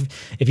 seconds. And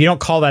if you don't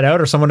call that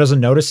out or someone doesn't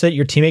notice it,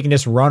 your teammate can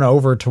just run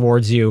over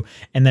towards you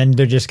and then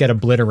they just get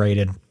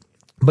obliterated.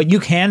 But you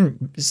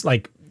can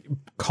like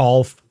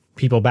call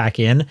people back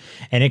in,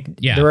 and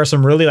there are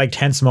some really like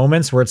tense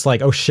moments where it's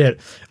like, oh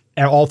shit,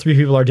 all 3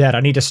 people are dead.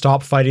 I need to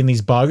stop fighting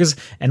these bugs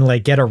and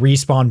like get a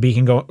respawn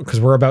beacon go because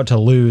we're about to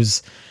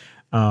lose.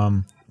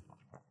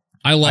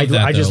 I like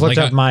that. I just looked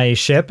up my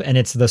ship, and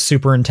it's the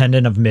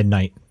Superintendent of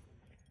Midnight.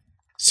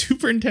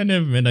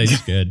 Superintendent of Midnight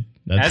is good.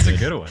 That's a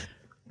good one.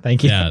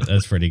 Thank you. Yeah,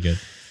 that's pretty good.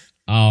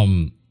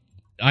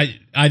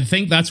 I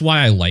think that's why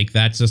I like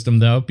that system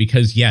though,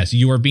 because yes,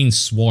 you are being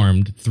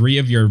swarmed. 3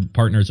 of your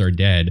partners are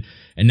dead,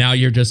 and now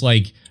you're just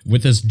like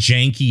with this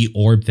janky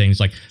orb thing. It's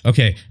like,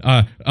 okay,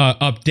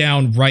 up,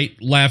 down, right,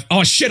 left.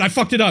 Oh shit, I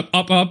fucked it up.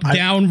 Up,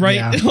 down, right.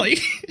 Yeah.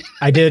 Like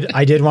I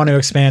did want to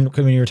expand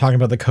when you were talking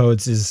about the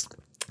codes.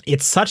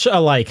 It's such a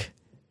like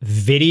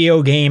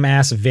video game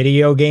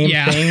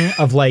thing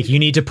of like you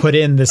need to put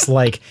in this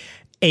like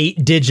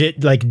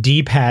 8-digit like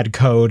D-pad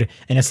code,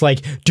 and it's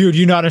like, dude,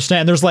 you don't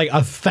understand, there's like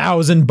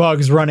 1,000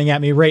 bugs running at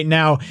me right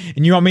now,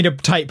 and you want me to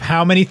type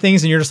how many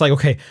things, and you're just like,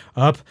 okay,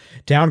 up,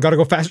 down, gotta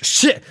go fast,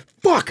 shit,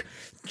 fuck,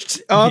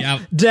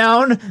 up,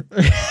 down.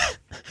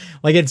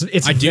 Like it's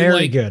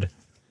very good.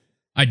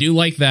 I do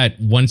like that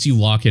once you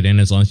lock it in,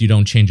 as long as you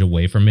don't change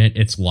away from it,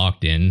 it's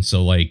locked in.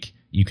 So like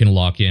you can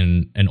lock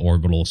in an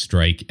orbital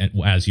strike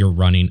as you're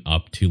running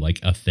up to like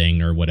a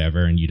thing or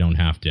whatever, and you don't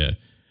have to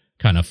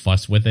kind of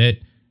fuss with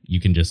it. You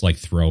can just like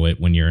throw it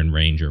when you're in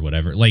range or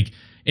whatever. Like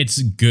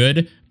it's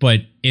good,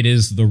 but it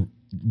is the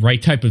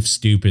right type of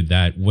stupid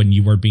that when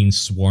you are being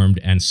swarmed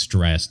and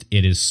stressed,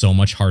 it is so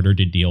much harder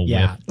to deal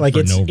with like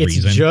for no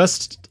reason.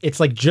 It's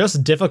like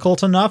just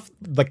difficult enough,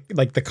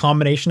 like the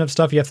combination of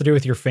stuff you have to do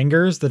with your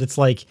fingers, that it's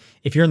like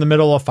if you're in the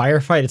middle of a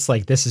firefight, it's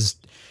like, this is,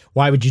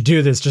 why would you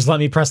do this? Just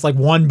let me press like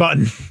one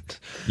button.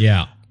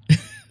 Yeah.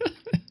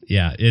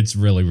 Yeah, it's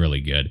really,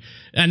 really good.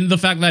 And the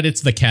fact that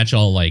it's the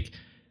catch-all, like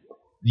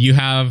you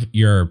have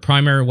your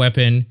primary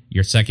weapon,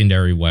 your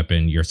secondary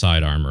weapon, your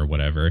sidearm or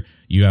whatever.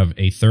 You have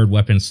a third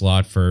weapon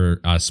slot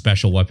for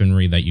special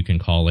weaponry that you can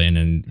call in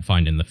and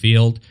find in the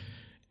field.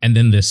 And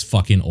then this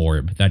fucking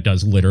orb that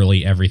does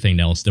literally everything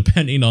else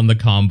depending on the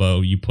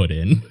combo you put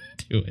in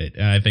to it.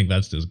 And I think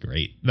that's just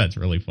great. That's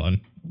really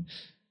fun.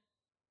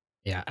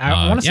 Yeah,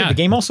 I want to say the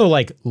game also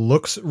like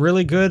looks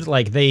really good.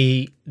 Like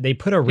they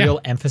put a real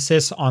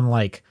emphasis on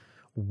like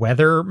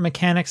weather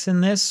mechanics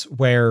in this,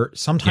 where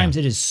sometimes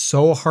it is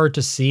so hard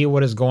to see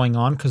what is going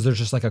on because there's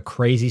just like a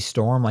crazy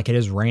storm. Like it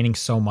is raining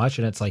so much,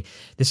 and it's like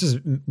this is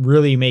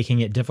really making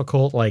it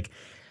difficult. Like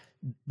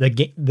the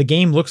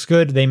game looks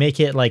good. They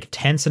make it like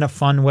tense in a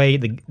fun way.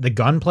 The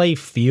gunplay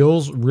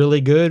feels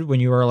really good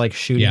when you are like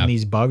shooting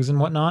these bugs and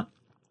whatnot.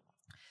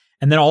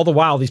 And then all the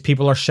while, these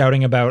people are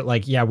shouting about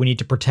like, yeah, we need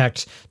to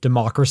protect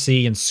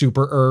democracy and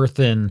Super Earth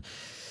and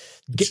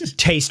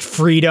taste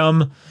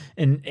freedom.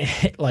 And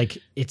like,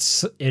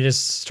 it is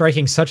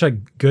striking such a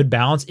good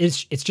balance.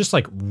 It's just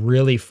like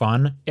really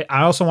fun.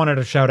 I also wanted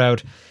to shout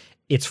out,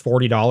 it's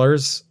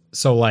 $40.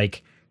 So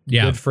like,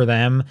 good for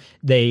them.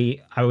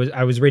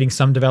 I was reading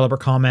some developer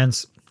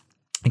comments.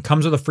 It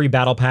comes with a free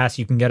battle pass.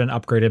 You can get an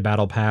upgraded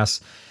battle pass.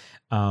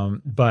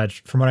 But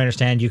from what I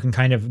understand, you can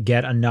kind of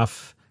get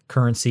enough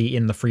currency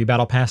in the free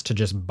battle pass to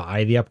just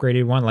buy the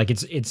upgraded one. Like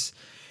it's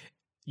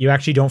you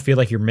actually don't feel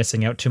like you're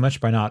missing out too much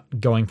by not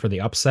going for the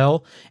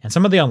upsell. And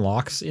some of the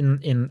unlocks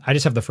in I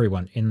just have the free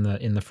one in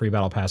the free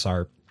battle pass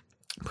are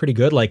pretty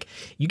good. Like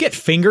you get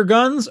finger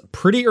guns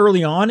pretty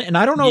early on, and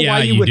I don't know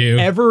why you would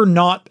ever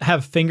not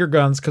have finger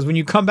guns, because when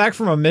you come back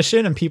from a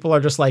mission and people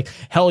are just like,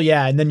 hell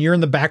yeah, and then you're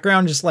in the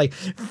background just like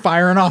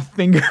firing off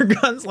finger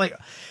guns, like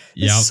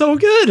it's so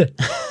good.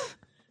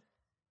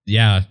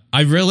 Yeah,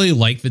 I really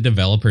like the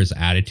developers'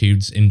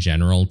 attitudes in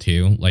general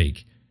too.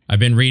 Like I've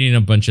been reading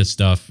a bunch of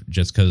stuff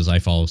just because I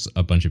follow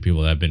a bunch of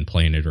people that have been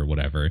playing it or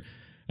whatever.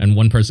 And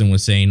one person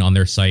was saying on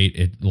their site,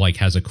 it like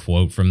has a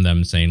quote from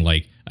them saying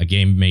like, a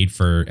game made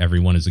for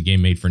everyone is a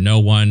game made for no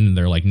one. And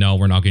they're like, no,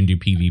 we're not going to do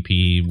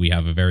PvP. We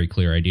have a very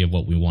clear idea of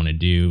what we want to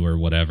do or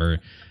whatever.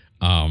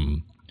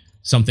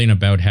 Something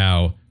about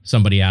how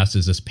somebody asked,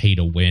 is this pay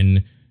to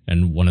win?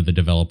 And one of the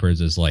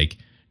developers is like,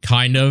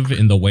 kind of,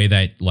 in the way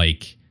that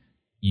like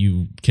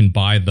you can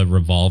buy the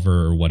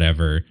revolver or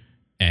whatever,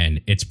 and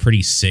it's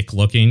pretty sick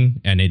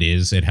looking. And it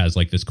has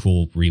like this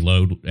cool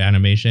reload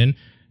animation.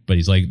 But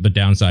he's like, the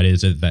downside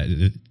is that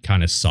it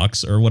kind of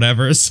sucks or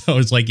whatever. So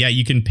it's like, yeah,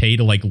 you can pay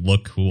to like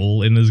look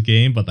cool in this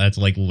game, but that's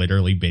like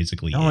literally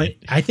basically it.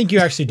 I think you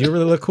actually do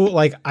really look cool.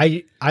 Like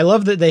I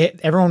love that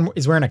everyone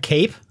is wearing a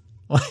cape.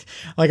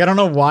 Like I don't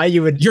know why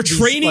you would. Your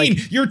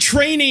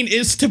training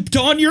is to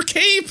don your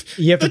cape.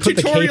 You have to put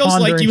the cape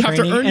on like you have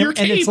to earn your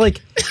cape. And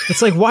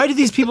it's like why do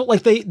these people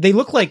like they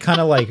look like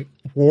kind of like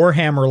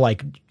Warhammer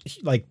like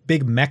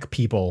big mech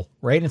people,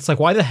 right? And it's like,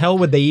 why the hell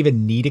would they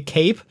even need a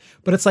cape?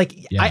 But it's like,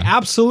 I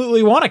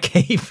absolutely want a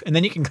cape, and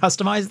then you can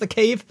customize the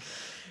cape.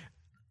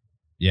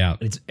 Yeah,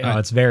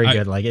 it's very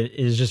good. Like it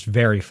is just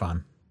very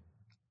fun.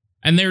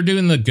 And they're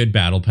doing the good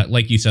battle pass,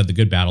 like you said, the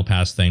good battle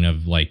pass thing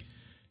of like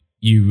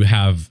you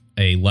have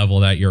a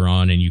level that you're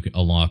on and you can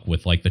unlock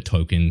with like the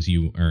tokens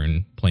you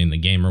earn playing the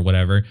game or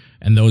whatever.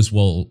 And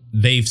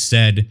they've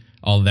said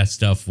all of that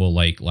stuff will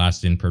like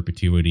last in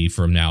perpetuity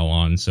from now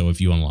on. So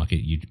if you unlock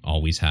it, you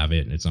always have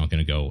it and it's not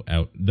going to go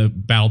out. The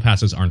battle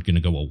passes aren't going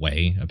to go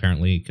away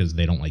apparently because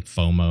they don't like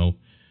FOMO.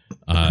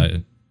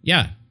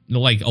 Yeah,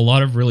 like a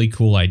lot of really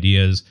cool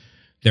ideas.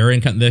 They're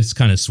in this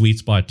kind of sweet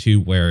spot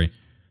too, where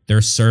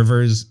their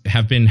servers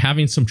have been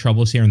having some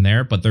troubles here and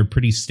there, but they're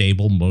pretty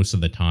stable most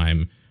of the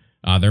time.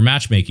 Their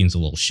matchmaking's a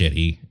little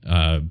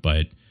shitty,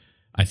 but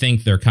I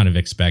think they're kind of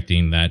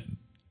expecting that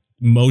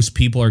most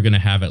people are going to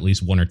have at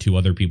least one or two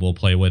other people to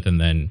play with, and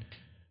then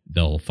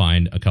they'll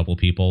find a couple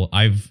people.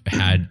 I've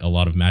had a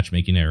lot of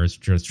matchmaking errors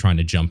just trying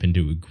to jump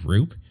into a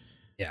group,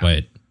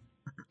 but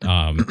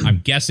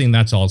I'm guessing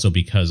that's also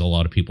because a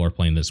lot of people are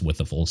playing this with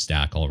a full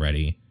stack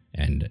already,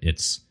 and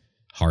it's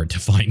hard to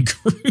find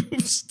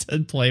groups to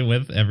play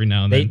with every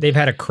now and then. They've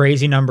had a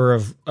crazy number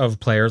of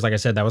players. Like I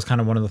said, that was kind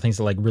of one of the things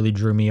that like really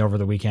drew me over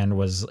the weekend.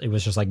 Was it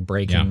was just like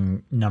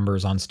breaking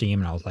numbers on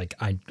Steam, and I was like,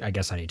 I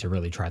guess I need to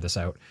really try this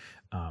out.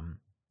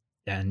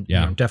 And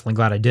I'm definitely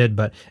glad I did.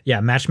 But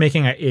yeah,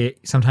 matchmaking,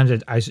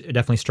 sometimes I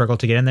definitely struggle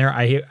to get in there.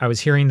 I was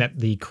hearing that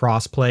the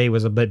crossplay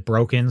was a bit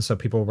broken, so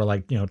people were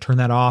like, turn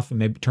that off and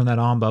maybe turn that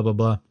on, blah blah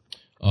blah.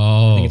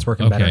 Oh, I think it's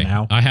working better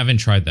now. I haven't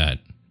tried that.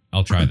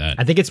 I'll try that.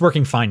 I think it's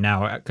working fine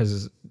now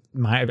because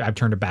I've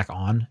turned it back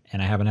on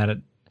and I haven't had it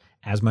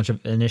as much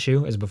of an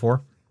issue as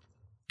before.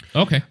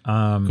 Okay.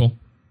 Cool.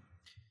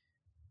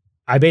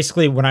 I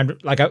basically, when I'm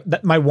like,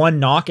 my one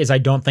knock is I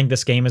don't think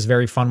this game is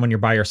very fun when you're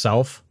by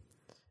yourself.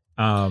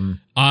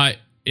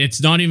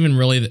 It's not even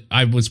really.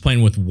 I was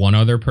playing with one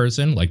other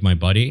person, like my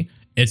buddy.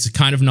 It's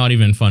kind of not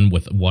even fun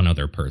with one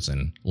other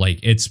person. Like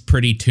it's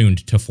pretty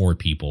tuned to 4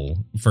 people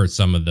for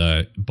some of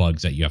the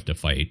bugs that you have to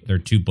fight. They're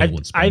 2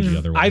 bullet spongy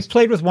other ones. I've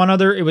played with one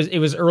other. It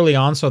was early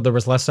on, so there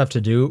was less stuff to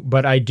do.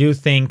 But I do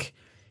think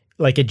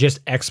like it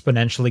just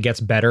exponentially gets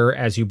better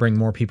as you bring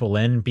more people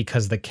in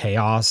because the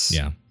chaos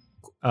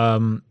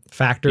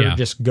factor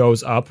just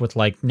goes up with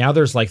like now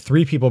there's like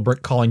 3 people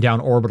calling down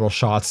orbital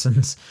shots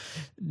and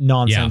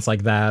nonsense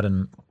like that.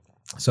 And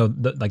so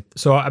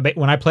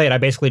when I play it, I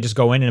basically just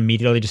go in and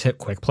immediately just hit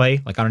quick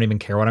play. Like I don't even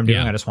care what I'm doing.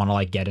 I just want to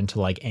like get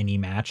into like any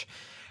match.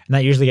 And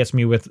that usually gets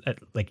me with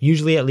like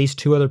usually at least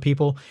 2 other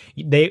people.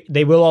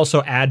 They will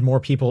also add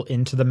more people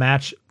into the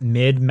match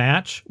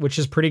mid-match, which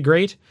is pretty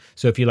great.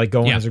 So if you like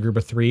go in as a group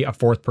of 3, a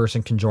 4th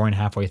person can join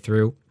halfway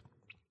through.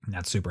 And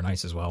that's super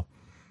nice as well.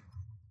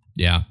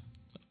 Yeah.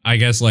 I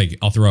guess like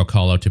I'll throw a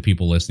call out to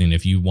people listening.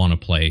 If you want to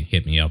play,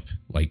 hit me up.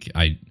 Like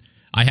I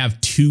have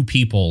 2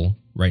 people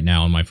right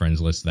now on my friends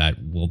list that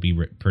will be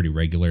pretty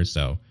regular.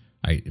 So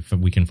if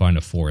we can find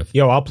a 4th.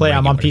 Yo, I'll play. Regular.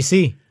 I'm on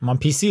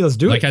PC. Let's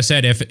do it. Like I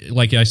said,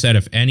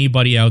 if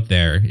anybody out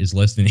there is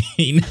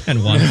listening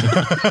and wants to.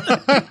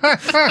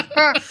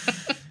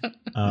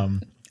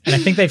 And I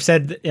think they've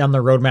said on the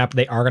roadmap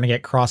they are going to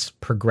get cross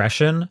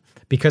progression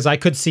because I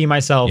could see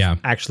myself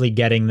actually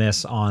getting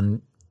this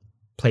on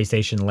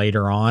PlayStation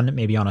later on,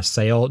 maybe on a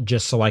sale,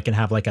 just so I can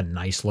have like a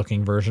nice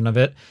looking version of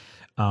it.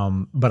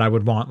 But I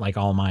would want like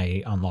all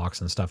my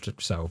unlocks and stuff,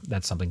 so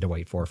that's something to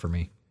wait for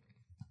me.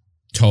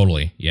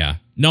 Totally, yeah.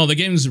 No, the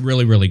game's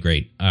really, really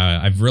great.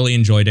 I've really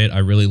enjoyed it. I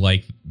really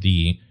like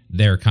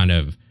their kind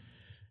of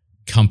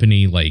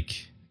company,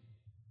 like,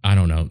 I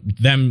don't know,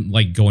 them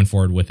like going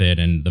forward with it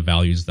and the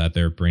values that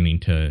they're bringing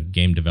to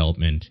game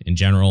development in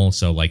general.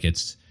 So like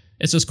it's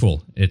just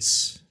cool.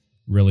 It's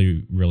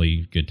really,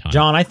 really good time.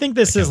 John, I think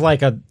this is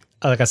like a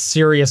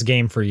serious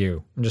game for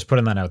you. I'm just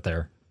putting that out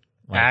there.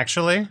 Like,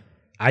 actually,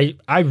 I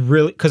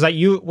really, because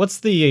what's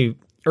the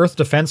Earth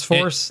Defense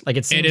Force?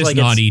 It seems it is like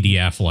not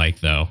EDF like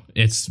though.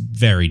 It's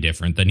very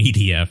different than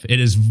EDF. It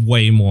is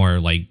way more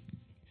like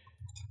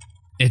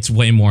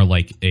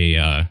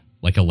a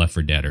Left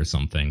 4 Dead or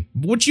something,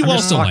 which you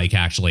also like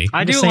actually.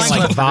 I do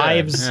like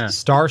vibes. Yeah.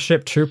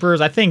 Starship Troopers.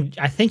 I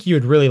think you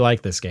would really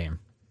like this game.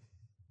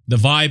 The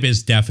vibe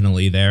is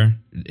definitely there.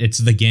 It's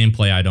the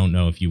gameplay I don't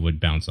know if you would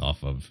bounce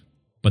off of,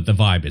 but the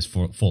vibe is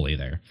fully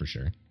there for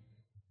sure.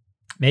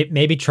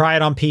 Maybe try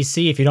it on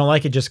PC. If you don't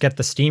like it, just get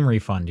the Steam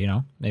refund,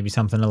 Maybe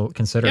something to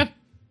consider. Yep.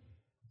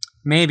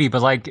 Maybe,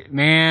 but like,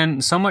 man,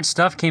 so much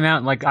stuff came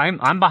out. Like,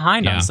 I'm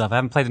behind on stuff. I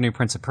haven't played the new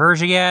Prince of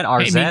Persia yet.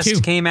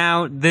 Arzest came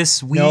out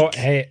this week. No,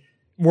 hey,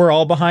 we're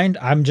all behind.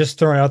 I'm just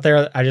throwing it out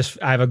there. I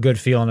have a good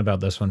feeling about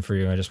this one for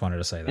you. I just wanted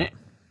to say that.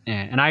 Yeah,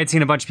 and I had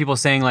seen a bunch of people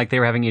saying like they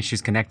were having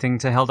issues connecting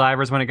to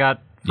Helldivers when it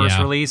got first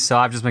released. So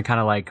I've just been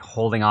kind of like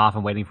holding off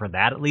and waiting for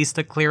that at least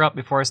to clear up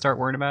before I start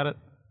worrying about it.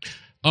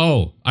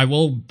 Oh, I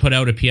will put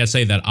out a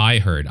PSA that I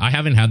heard. I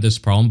haven't had this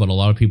problem, but a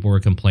lot of people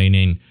were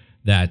complaining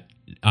that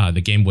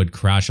the game would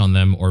crash on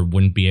them or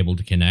wouldn't be able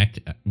to connect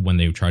when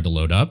they tried to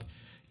load up.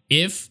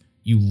 If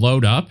you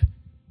load up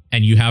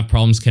and you have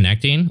problems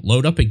connecting,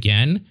 load up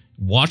again,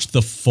 watch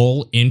the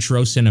full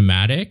intro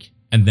cinematic,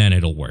 and then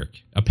it'll work.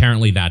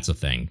 Apparently that's a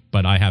thing,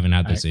 but I haven't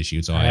had this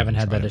issue, so I haven't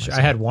had that issue.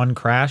 I had one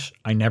crash.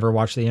 I never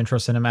watched the intro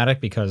cinematic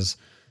because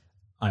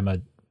I'm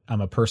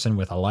a person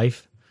with a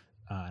life.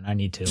 And I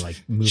need to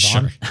like move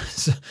on.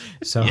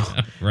 So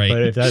yeah, right.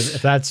 But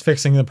if that's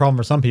fixing the problem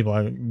for some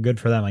people,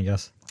 good for them, I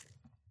guess.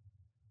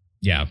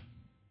 Yeah.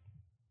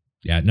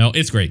 Yeah. No,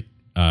 it's great.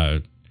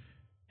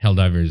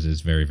 Helldivers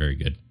is very, very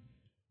good.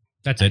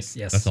 That's it.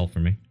 Yes. That's all for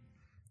me.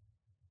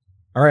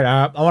 All right.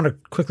 I want to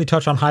quickly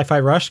touch on Hi-Fi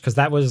Rush because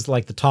that was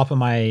like the top of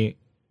my.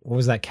 What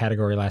was that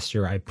category last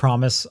year? I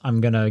promise I'm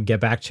gonna get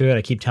back to it.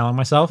 I keep telling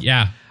myself.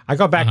 Yeah. I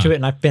got back to it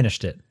and I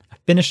finished it. I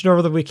finished it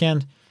over the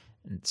weekend.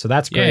 So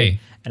that's great. Yay.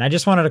 And I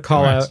just wanted to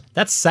call out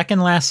that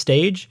second last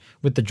stage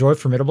with the Joy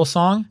Formidable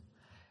song.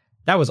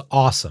 That was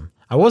awesome.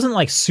 I wasn't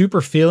like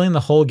super feeling the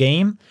whole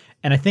game.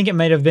 And I think it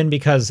might have been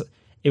because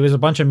it was a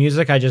bunch of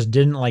music I just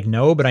didn't like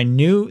know, but I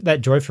knew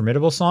that Joy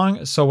Formidable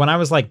song. So when I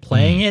was like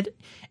playing it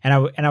and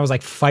I was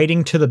like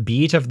fighting to the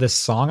beat of this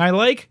song I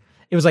like,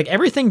 it was like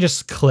everything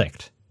just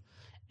clicked.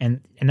 And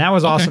that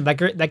was awesome.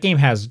 That game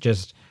has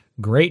just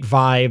great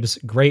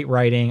vibes, great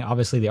writing.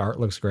 Obviously the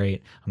art looks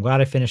great. I'm glad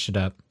I finished it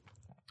up.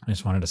 I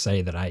just wanted to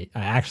say that I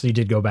actually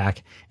did go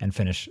back and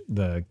finish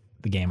the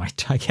game. I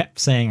kept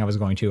saying I was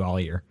going to all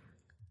year.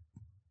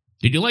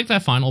 Did you like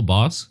that final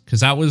boss?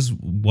 Because that was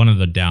one of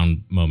the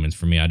down moments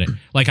for me. I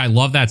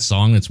love that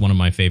song. It's one of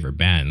my favorite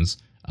bands.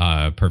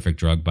 Perfect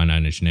Drug by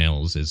Nine Inch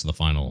Nails is the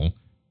final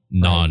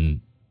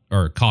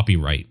or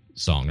copyright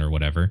song or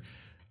whatever.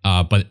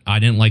 But I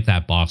didn't like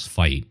that boss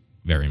fight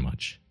very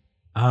much.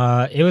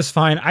 It was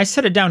fine. I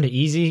set it down to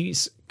easy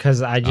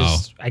because I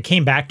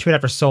came back to it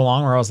after so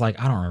long where I was like,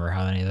 I don't remember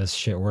how any of this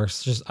shit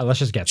works. Let's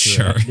just get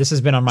through it. This has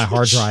been on my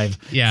hard drive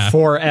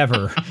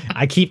forever.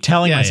 I keep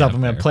telling myself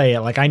I'm going to play it.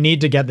 Like I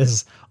need to get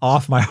this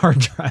off my hard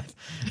drive.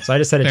 So I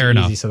just set it to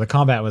easy. So the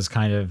combat was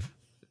kind of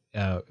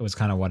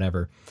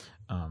whatever.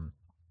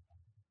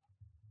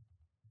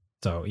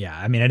 So yeah,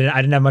 I mean, I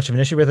didn't have much of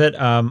an issue with it.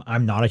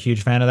 I'm not a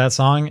huge fan of that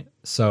song,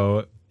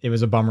 so it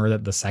was a bummer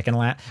that the second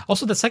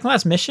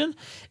last mission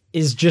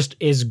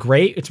is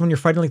great. It's when you're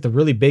fighting like the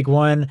really big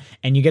one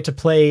and you get to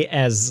play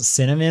as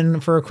Cinnamon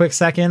for a quick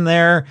second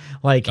there.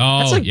 Like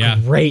that's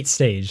a great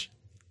stage.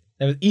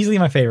 That was easily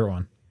my favorite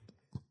one.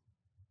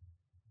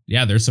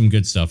 Yeah, there's some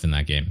good stuff in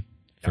that game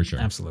for sure.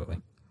 Absolutely.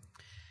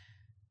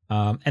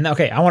 I want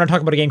to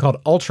talk about a game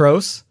called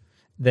Ultros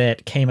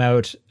that came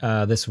out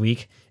this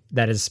week.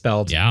 That is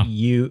spelled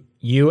Ultros.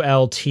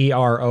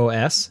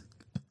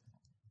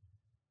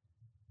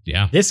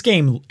 Yeah. This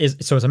game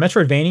it's a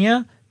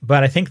Metroidvania,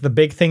 but I think the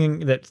big thing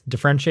that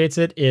differentiates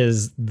it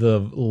is the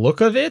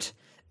look of it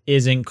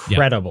is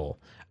incredible.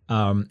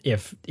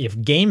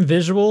 If game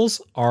visuals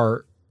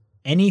are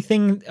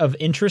anything of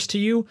interest to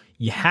you,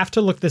 you have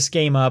to look this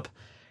game up.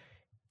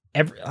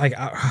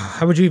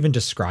 How would you even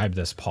describe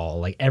this, Paul?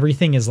 Like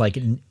everything is like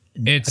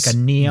it's like a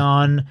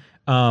neon.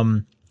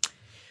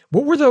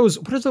 What were those?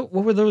 What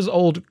were those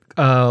old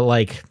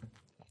like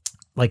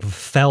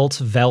felt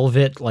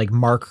velvet like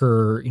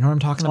marker? You know what I'm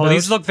talking about? Oh,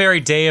 these look very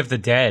Day of the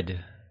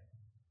Dead.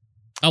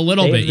 A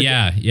little bit,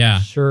 yeah.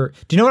 Sure.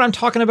 Do you know what I'm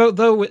talking about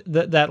though? With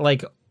that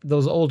like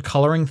those old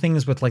coloring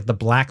things with like the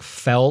black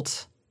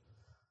felt.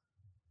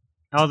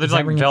 Oh, there's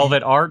like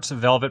velvet art,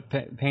 velvet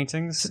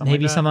paintings.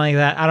 Maybe something like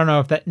that. I don't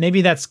know if that.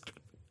 Maybe that's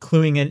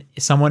cluing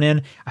someone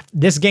in.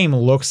 This game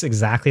looks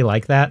exactly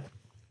like that.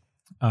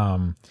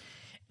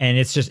 and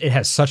it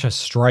has such a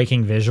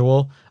striking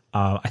visual.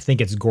 I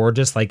think it's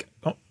gorgeous. Like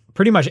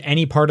pretty much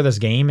any part of this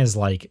game is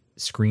like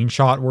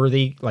screenshot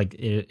worthy. Like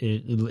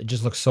it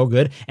just looks so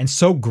good and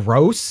so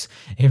gross.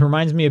 It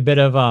reminds me a bit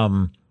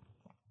of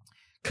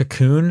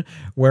Cocoon,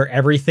 where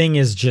everything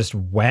is just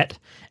wet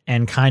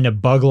and kind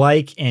of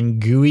bug-like and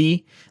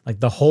gooey. Like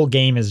the whole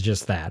game is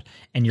just that,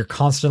 and you're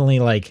constantly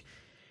like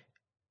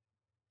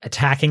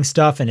attacking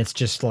stuff, and it's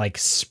just like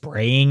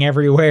spraying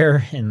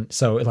everywhere. And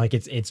so like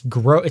it's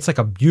gross. It's like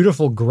a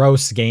beautiful,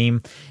 gross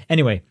game.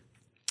 Anyway,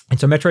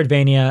 it's a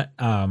Metroidvania.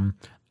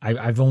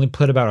 I've only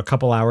put about a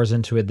couple hours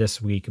into it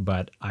this week,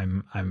 but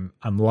I'm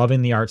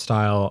loving the art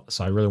style,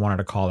 so I really wanted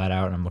to call that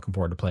out, and I'm looking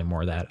forward to playing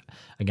more of that.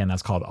 Again,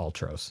 that's called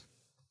Ultros.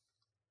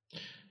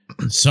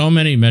 So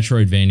many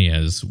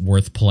Metroidvanias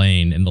worth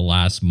playing in the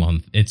last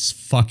month. It's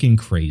fucking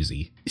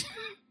crazy.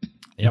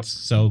 Yep. It's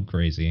so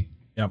crazy.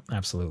 Yep,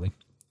 absolutely.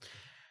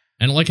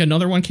 And like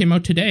another one came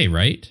out today,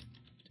 right?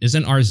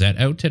 Isn't RZ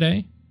out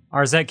today?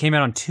 RZ came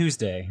out on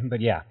Tuesday,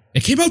 but yeah.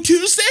 It came out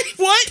Tuesday?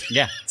 What?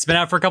 Yeah, it's been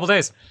out for a couple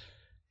days.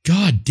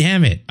 God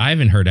damn it. I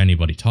haven't heard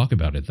anybody talk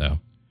about it, though.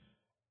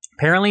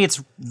 Apparently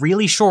it's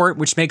really short,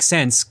 which makes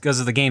sense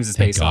because of the games it's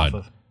based off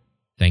of.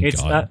 Thank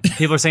God.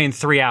 People are saying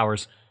 3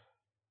 hours.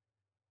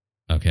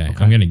 Okay,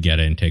 I'm going to get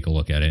it and take a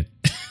look at it.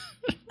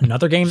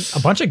 Another game, a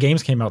bunch of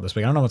games came out this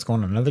week. I don't know what's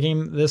going on. Another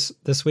game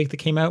this week that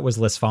came out was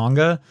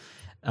Lisfanga,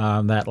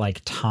 that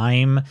like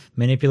time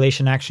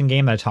manipulation action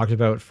game that I talked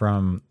about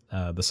from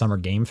the Summer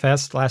Game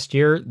Fest last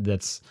year.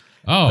 That's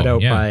put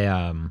out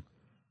by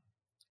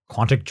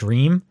Quantic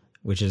Dream,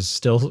 which is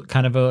still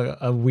kind of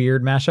a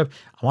weird mashup.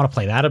 I want to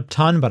play that a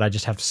ton, but I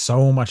just have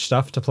so much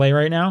stuff to play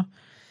right now.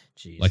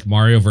 Jeez. Like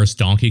Mario vs.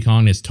 Donkey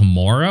Kong is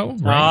tomorrow,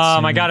 right?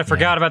 Oh my God, I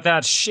forgot about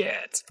that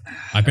shit.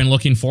 I've been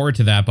looking forward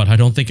to that, but I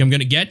don't think I'm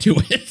going to get to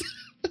it.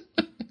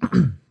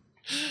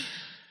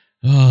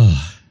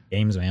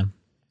 Games, man.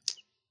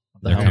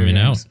 They're coming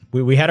out.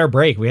 We had our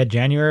break. We had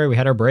January. We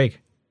had our break.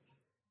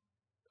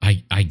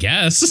 I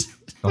guess.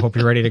 I hope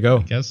you're ready to go.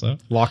 I guess so.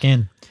 Lock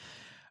in.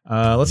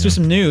 Let's do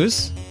some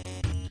news.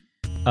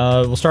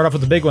 We'll start off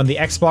with the big one. The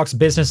Xbox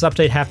business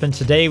update happened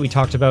today. We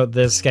talked about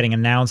this getting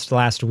announced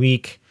last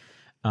week.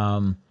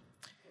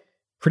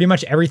 Pretty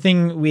much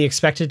everything we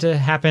expected to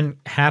happen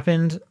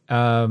happened.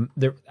 I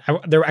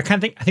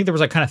think there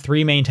was like kind of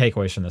three main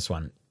takeaways from this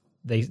one.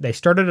 They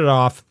started it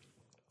off.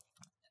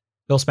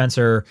 Phil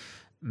Spencer,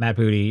 Matt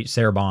Booty,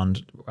 Sarah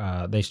Bond.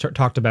 They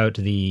talked about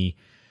the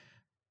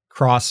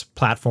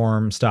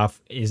cross-platform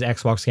stuff. Is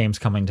Xbox games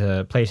coming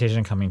to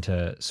PlayStation, coming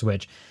to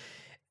Switch?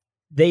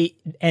 They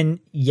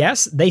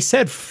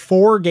said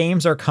 4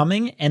 games are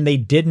coming, and they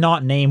did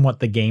not name what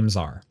the games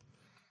are.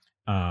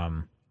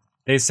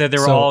 They said they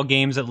were all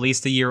games at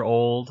least a year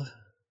old.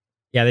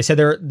 Yeah, they said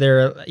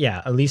they're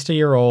at least a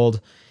year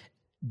old.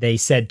 They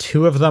said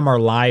 2 of them are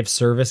live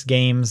service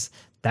games.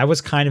 That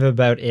was kind of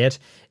about it.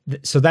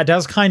 So that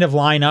does kind of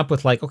line up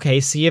with like, okay,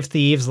 Sea of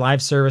Thieves,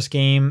 live service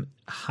game,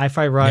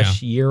 Hi-Fi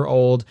Rush, year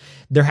old.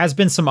 There has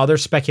been some other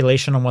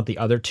speculation on what the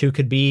other 2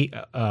 could be.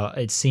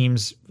 It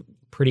seems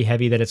pretty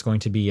heavy that it's going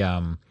to be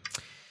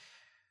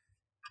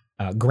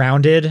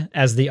Grounded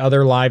as the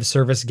other live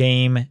service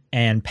game,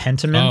 and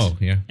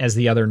Pentiment as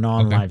the other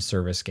non-live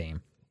service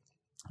game.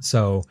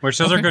 So, which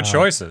those are good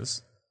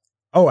choices.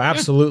 Oh,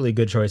 absolutely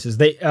good choices.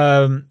 They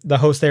the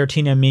host there,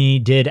 Tina Mini,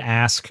 did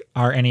ask,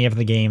 are any of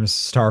the games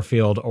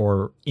Starfield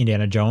or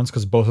Indiana Jones?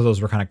 Because both of those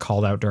were kind of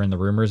called out during the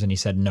rumors, and he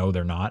said no,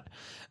 they're not.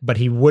 But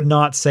he would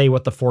not say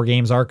what the 4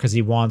 games are because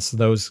he wants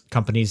those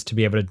companies to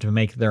be able to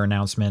make their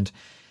announcement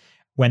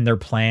when they're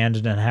planned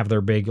and have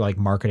their big like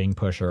marketing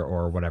push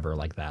or whatever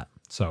like that.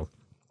 So,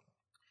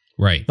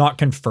 right, not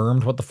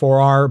confirmed what the 4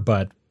 are,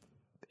 but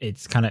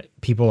it's kind of,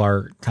 people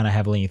are kind of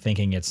heavily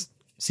thinking it's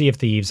Sea of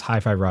Thieves,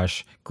 Hi-Fi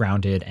Rush,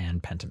 Grounded,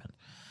 and Pentiment.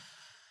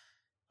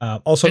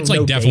 Also, it's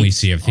like definitely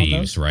Sea of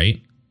Thieves,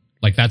 right?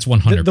 Like that's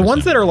 100%. The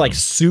ones that are like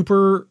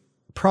super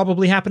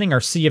probably happening are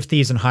Sea of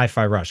Thieves and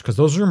Hi-Fi Rush, because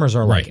those rumors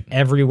are like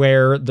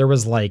everywhere. There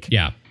was like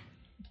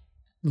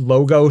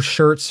logo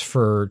shirts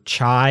for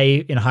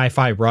Chai in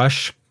Hi-Fi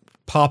Rush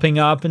popping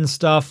up and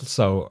stuff.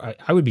 So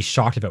I would be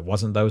shocked if it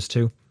wasn't those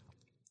 2.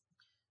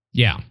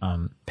 Yeah.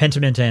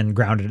 Pentiment and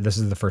Grounded, this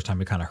is the first time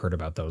we kind of heard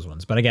about those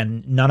ones. But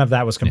again, none of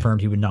that was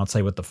confirmed. He would not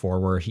say what the 4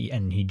 were.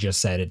 He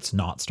just said it's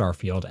not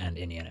Starfield and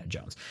Indiana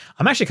Jones.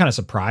 I'm actually kind of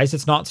surprised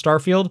it's not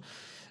Starfield.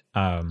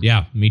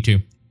 Yeah, me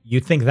too.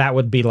 You'd think that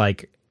would be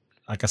like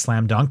a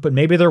slam dunk, but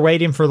maybe they're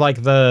waiting for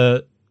like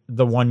the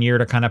 1 year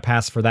to kind of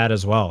pass for that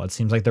as well. It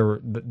seems like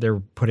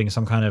they're putting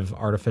some kind of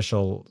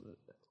artificial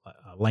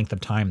length of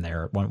time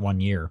there,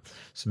 1 year.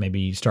 So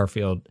maybe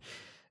Starfield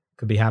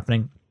could be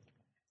happening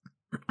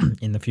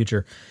in the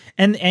future.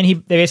 And they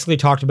basically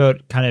talked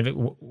about kind of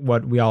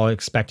what we all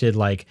expected.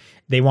 Like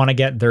they want to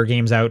get their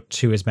games out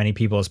to as many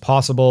people as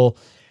possible.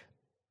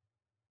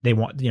 They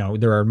want,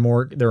 there are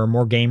more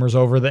gamers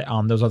over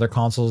on those other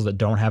consoles that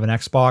don't have an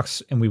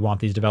Xbox, and we want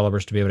these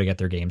developers to be able to get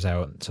their games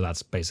out. So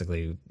that's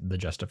basically the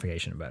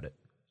justification about it.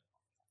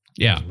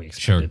 Yeah,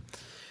 sure.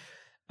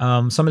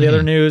 Some of the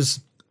other news,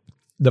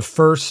 the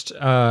first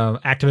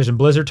Activision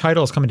Blizzard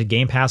title is coming to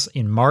Game Pass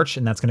in March,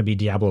 and that's going to be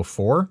Diablo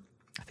 4.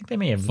 I think they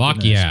may have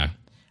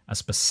a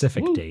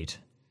specific date.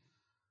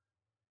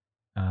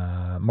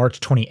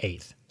 March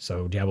 28th.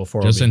 So Diablo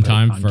 4 just will be in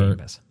time on for Game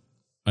Pass.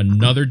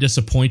 Another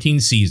disappointing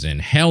season.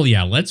 Hell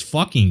yeah, let's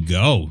fucking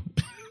go.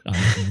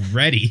 I'm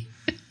ready.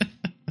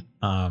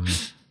 And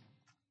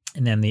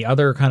then the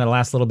other kind of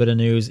last little bit of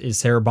news is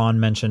Sarah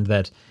Bond mentioned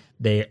that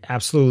they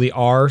absolutely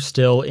are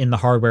still in the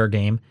hardware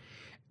game.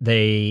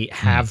 They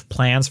have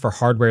plans for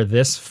hardware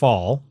this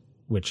fall,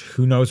 which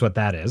who knows what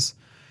that is.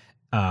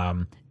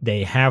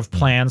 They have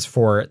plans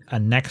for a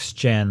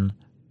next-gen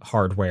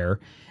hardware,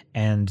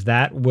 and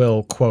that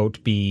will,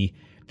 quote, be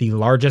the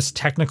largest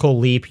technical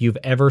leap you've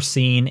ever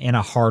seen in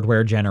a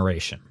hardware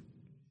generation.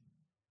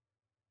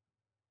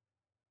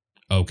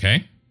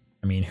 Okay.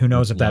 I mean, who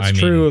knows if that's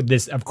true?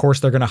 This, of course,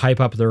 they're going to hype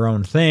up their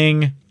own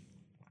thing.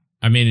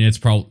 I mean, it's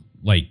probably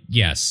like,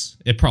 yes,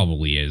 it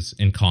probably is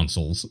in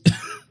consoles.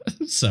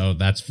 So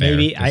that's fair.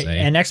 Maybe.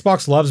 And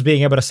Xbox loves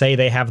being able to say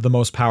they have the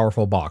most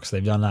powerful box.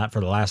 They've done that for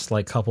the last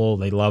couple.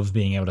 They love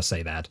being able to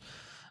say that.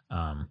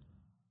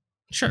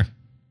 Sure.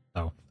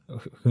 So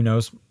who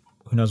knows?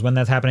 Who knows when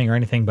that's happening or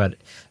anything? But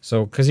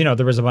so, because,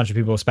 there was a bunch of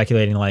people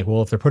speculating like,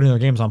 well, if they're putting their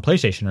games on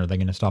PlayStation, are they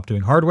going to stop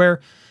doing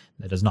hardware?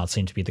 That does not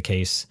seem to be the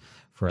case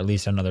for at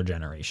least another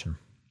generation.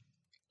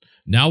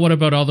 Now, what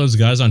about all those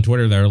guys on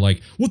Twitter that are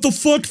like, what the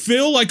fuck,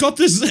 Phil? I got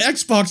this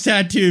Xbox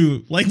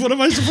tattoo. Like, what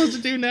am I supposed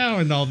to do now?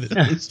 And all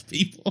those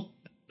people.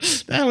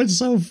 That was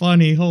so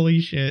funny. Holy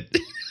shit.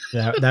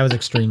 That was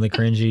extremely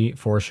cringy,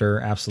 for sure.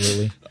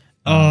 Absolutely.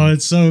 Oh,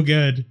 it's so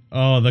good.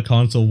 Oh, the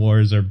console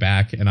wars are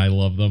back, and I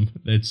love them.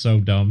 It's so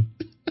dumb.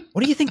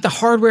 What do you think the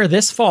hardware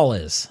this fall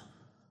is?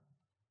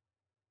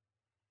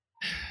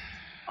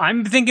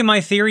 I'm thinking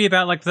my theory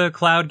about like the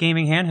cloud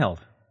gaming handheld.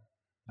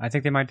 I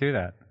think they might do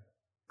that.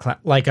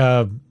 Like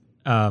a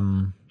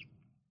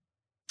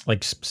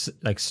like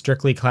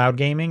strictly cloud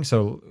gaming.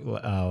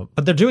 So,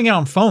 but they're doing it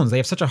on phones. They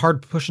have such a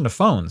hard push into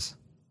phones.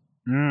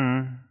 I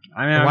mean,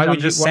 I'm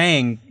just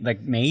saying,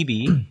 like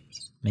maybe,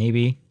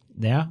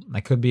 yeah,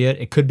 that could be it.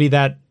 It could be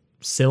that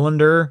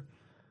cylinder,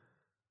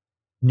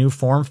 new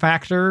form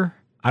factor.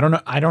 I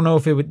don't know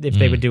if they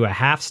would do a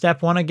half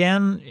step one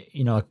again.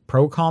 Like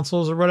pro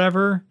consoles or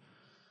whatever.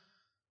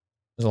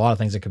 There's a lot of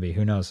things it could be.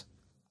 Who knows?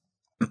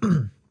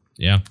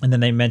 Yeah. And then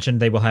they mentioned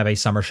they will have a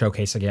summer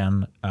showcase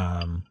again,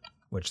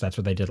 which that's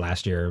what they did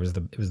last year. It was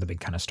the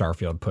big kind of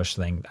Starfield push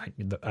thing.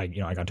 I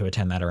got to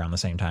attend that around the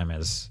same time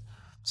as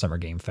Summer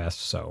Game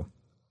Fest. So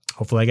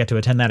hopefully I get to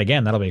attend that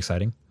again. That'll be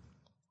exciting.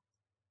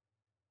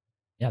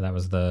 Yeah, that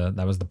was the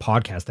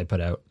podcast they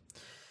put out.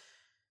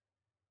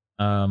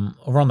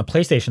 Over on the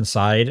PlayStation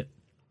side,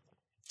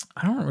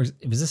 I don't know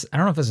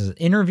if this is an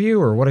interview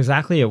or what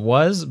exactly it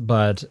was,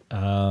 but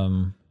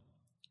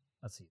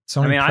let's see.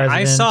 Sony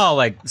I saw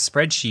like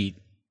spreadsheet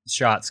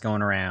shots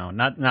going around,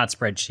 not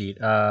spreadsheet,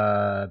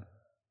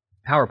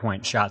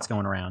 PowerPoint shots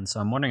going around. So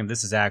I'm wondering if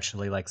this is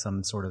actually like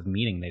some sort of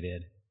meeting they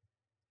did.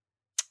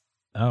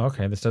 Oh,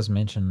 okay. This does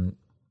mention.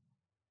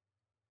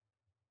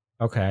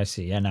 Okay, I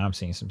see. Yeah, now I'm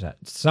seeing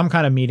some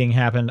kind of meeting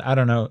happened. I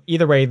don't know.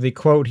 Either way, the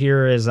quote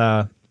here is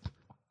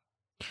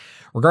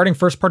regarding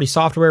first-party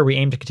software, we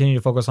aim to continue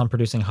to focus on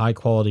producing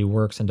high-quality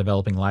works and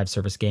developing live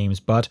service games,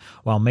 but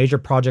while major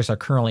projects are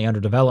currently under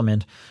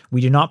development,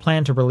 we do not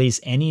plan to release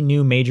any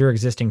new major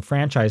existing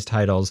franchise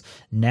titles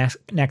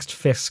next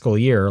fiscal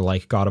year,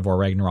 like God of War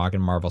Ragnarok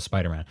and Marvel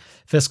Spider-Man.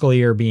 Fiscal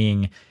year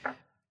being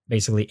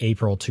basically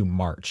April to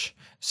March.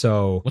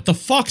 So what the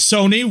fuck,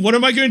 Sony? What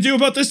am I going to do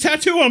about this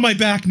tattoo on my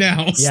back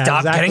now? Yeah,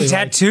 Stop getting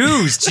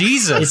tattoos.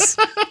 Jesus.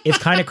 It's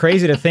kind of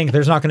crazy to think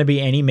there's not going to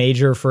be any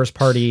major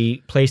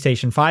first-party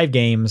PlayStation 5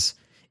 games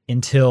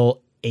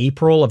until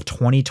April of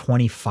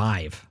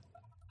 2025.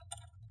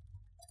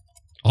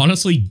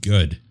 Honestly,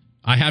 good.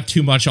 I have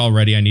too much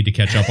already I need to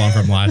catch up on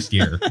from last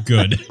year.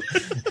 Good.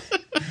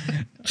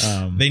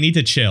 They need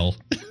to chill.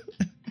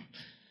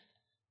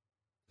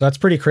 That's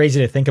pretty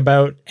crazy to think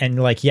about.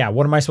 And like, yeah,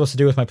 what am I supposed to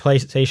do with my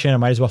PlayStation? I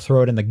might as well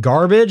throw it in the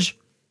garbage.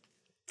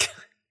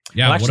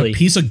 Yeah, well, actually, what a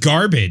piece of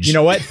garbage. You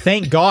know what?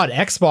 Thank God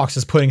Xbox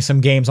is putting some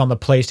games on the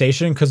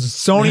PlayStation because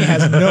Sony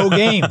has no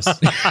games.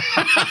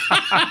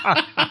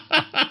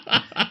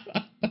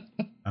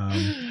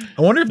 I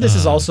wonder if this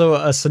is also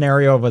a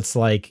scenario of it's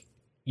like,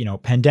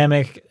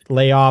 pandemic,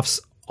 layoffs,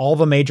 all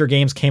the major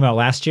games came out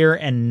last year,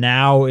 and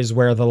now is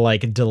where the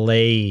like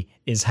delay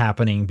is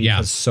happening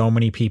because so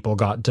many people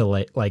got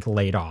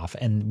laid off,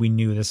 and we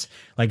knew this,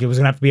 like it was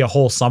gonna have to be a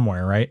hole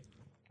somewhere, right?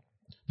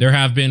 There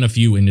have been a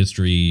few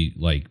industry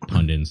like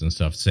pundits and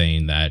stuff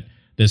saying that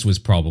this was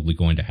probably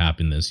going to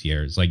happen this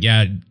year. It's like,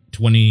 yeah,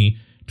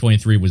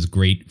 2023 was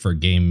great for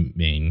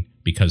gaming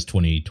because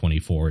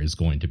 2024 is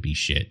going to be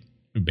shit,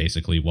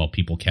 basically, while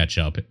people catch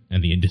up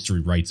and the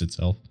industry rights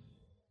itself.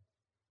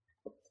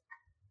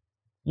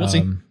 We'll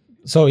see.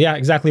 So yeah,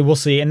 exactly. We'll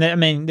see.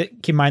 And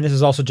keep in mind, this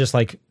is also just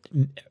like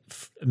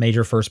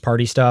major first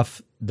party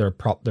stuff. They're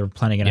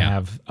planning to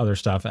have other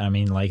stuff. I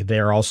mean, like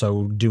they're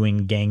also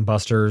doing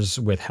gangbusters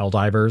with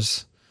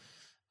Helldivers.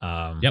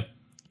 Yep.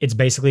 it's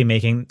basically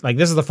making like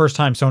this is the first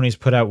time Sony's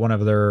put out one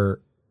of their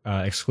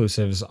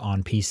exclusives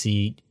on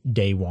PC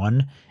day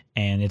one,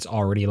 and it's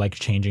already like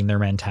changing their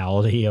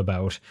mentality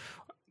about.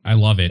 I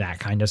love it. That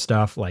kind of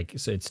stuff. Like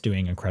it's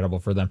doing incredible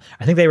for them.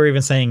 I think they were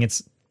even saying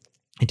it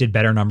did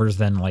better numbers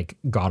than like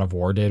God of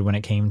War did when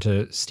it came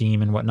to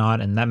Steam and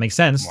whatnot, and that makes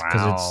sense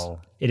because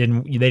they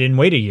didn't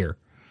wait a year.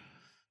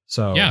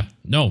 So yeah,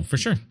 no, for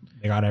sure.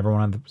 They got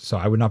everyone on. So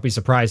I would not be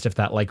surprised if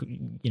that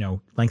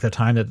length of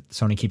time that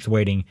Sony keeps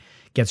waiting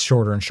gets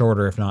shorter and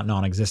shorter, if not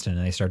non-existent,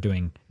 and they start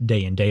doing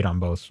day and date on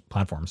both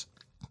platforms.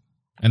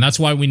 And that's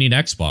why we need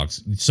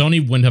Xbox. Sony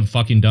wouldn't have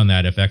fucking done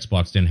that if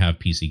Xbox didn't have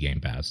PC Game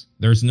Pass.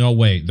 There's no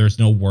way. There's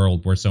no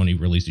world where Sony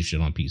releases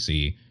shit on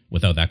PC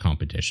without that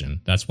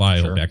competition. That's why I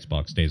hope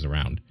Xbox stays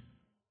around.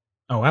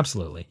 Oh,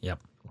 absolutely. Yep.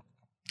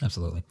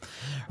 Absolutely.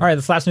 All right.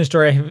 This last news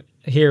story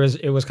here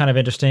was kind of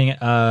interesting.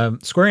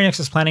 Square Enix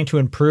is planning to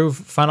improve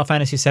Final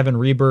Fantasy VII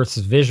Rebirth's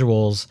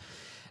visuals.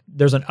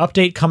 There's an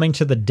update coming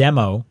to the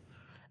demo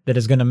that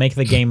is going to make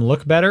the game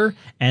look better,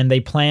 and they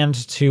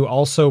planned to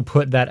also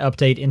put that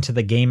update into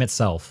the game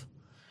itself.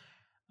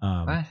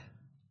 What?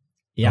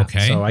 Yeah.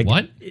 Okay.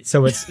 What?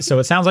 So it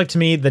sounds like to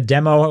me the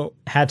demo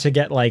had to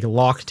get like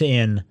locked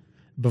in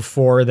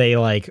before they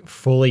like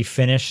fully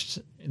finished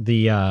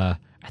the.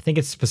 I think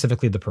it's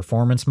specifically the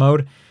performance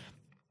mode.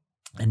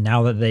 And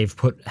now that they've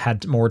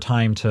had more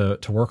time to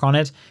work on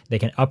it, they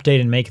can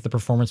update and make the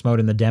performance mode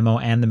in the demo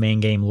and the main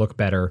game look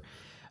better.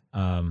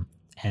 And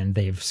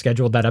they've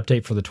scheduled that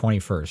update for the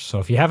 21st. So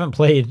if you haven't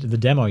played the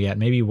demo yet,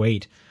 maybe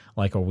wait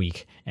like a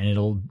week and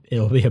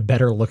it'll be a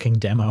better looking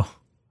demo.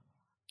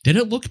 Did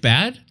it look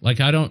bad? Like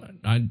I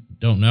don't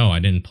know. I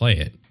didn't play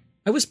it.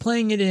 I was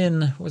playing it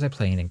in, what was I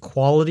playing in?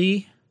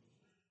 Quality?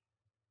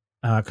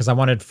 Because I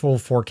wanted full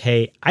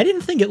 4K. I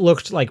didn't think it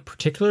looked like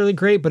particularly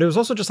great, but it was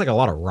also just like a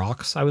lot of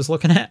rocks I was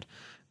looking at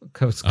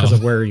because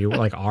of where you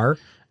like are.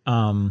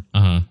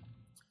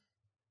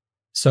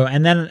 So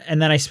and then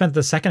I spent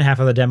the second half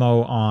of the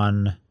demo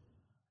on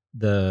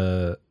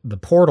the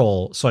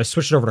Portal, so I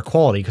switched it over to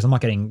quality because I'm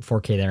not getting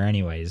 4K there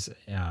anyways.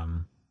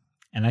 And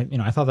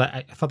I thought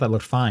that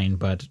looked fine,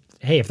 but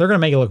hey, if they're gonna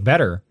make it look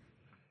better,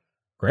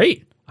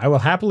 great. I will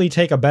happily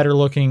take a better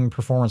looking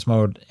performance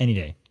mode any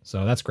day.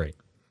 So that's great.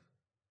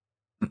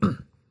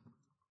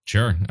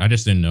 Sure. I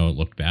just didn't know it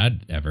looked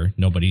bad ever.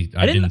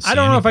 I don't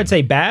know if I'd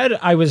say bad.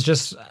 I was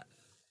just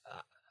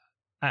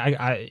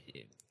I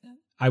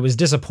was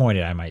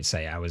disappointed, I might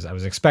say. I was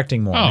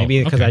expecting more.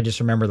 Maybe because I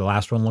just remember the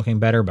last one looking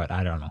better, but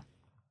I don't know.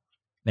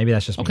 Maybe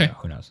that's just me.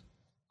 Who knows?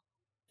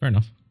 Fair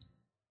enough.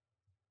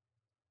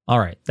 All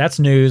right. That's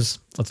news.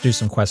 Let's do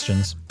some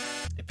questions.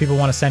 If people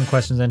want to send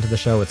questions into the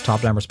show, it's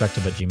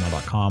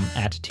topdownperspective@gmail.com,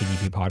 at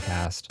TDP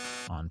Podcast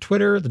on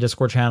Twitter, the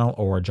Discord channel,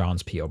 or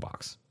John's P.O.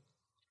 Box.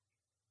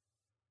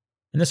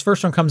 And this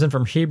first one comes in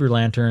from Hebrew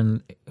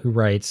Lantern, who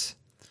writes,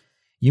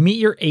 you meet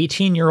your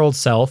 18-year-old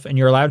self, and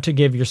you're allowed to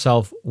give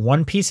yourself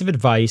one piece of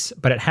advice,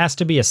 but it has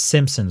to be a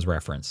Simpsons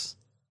reference.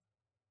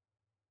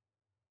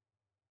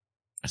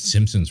 A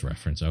Simpsons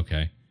reference,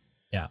 okay.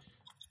 Yeah.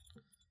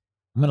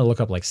 I'm going to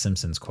look up like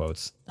Simpsons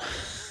quotes.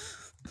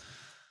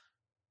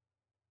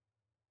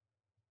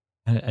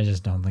 I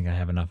just don't think I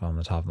have enough on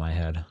the top of my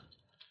head.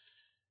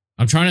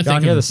 I'm trying to think.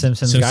 John, you're the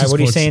Simpsons guy. What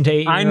are you saying to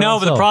 8-year-old I know,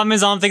 but the self? problem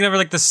is I'm thinking of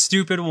like the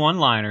stupid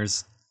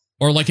one-liners.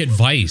 Or like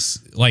advice.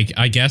 Like,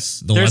 I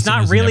guess there's lesson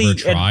not is really never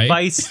try.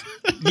 Advice.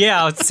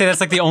 Yeah, I would say that's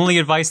like the only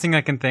advice thing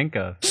I can think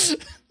of.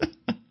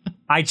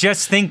 I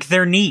just think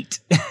they're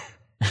neat.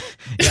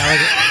 Yeah,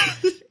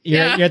 like,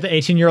 you're at the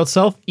 18-year-old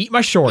self. Eat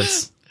my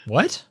shorts.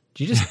 What?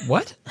 Did you just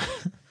what?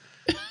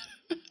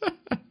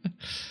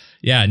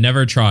 Yeah,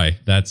 never try.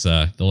 That's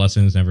the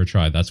lesson is never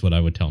try. That's what I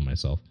would tell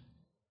myself.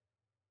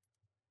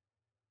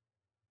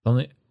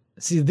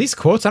 See, these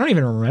quotes, I don't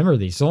even remember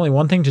these. There's only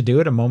one thing to do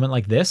at a moment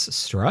like this.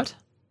 Strut?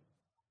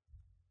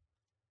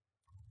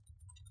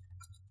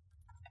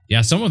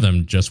 Yeah, some of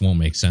them just won't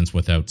make sense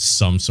without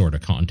some sort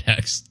of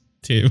context,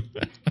 too.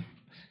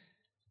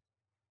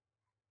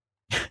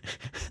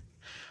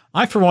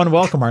 I, for one,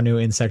 welcome our new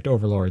insect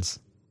overlords.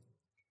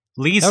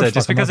 Lisa,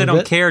 just because I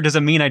don't care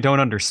doesn't mean I don't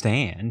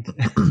understand.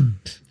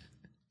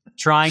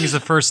 Trying is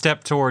the first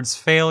step towards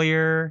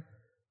failure.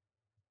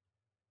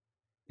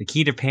 The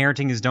key to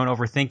parenting is don't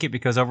overthink it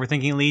because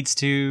overthinking leads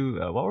to...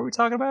 what were we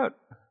talking about?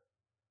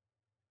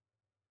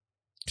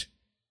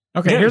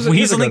 Okay, here's a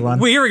good one.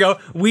 Here we go.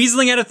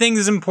 Weaseling out of things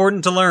is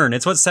important to learn.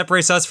 It's what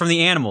separates us from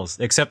the animals,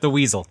 except the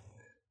weasel.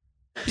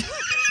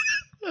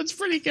 That's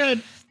pretty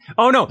good.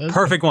 Oh, no.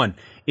 Perfect one.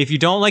 If you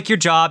don't like your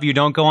job, you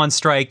don't go on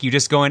strike. You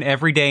just go in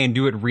every day and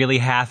do it really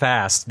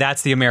half-assed.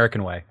 That's the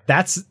American way.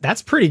 That's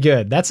pretty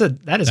good. That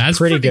is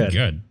pretty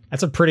good.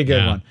 That's a pretty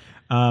good one.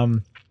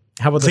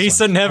 How about this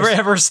Lisa, one? never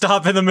ever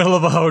stop in the middle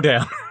of a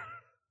hoedown.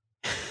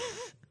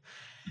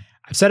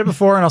 I've said it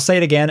before and I'll say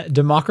it again.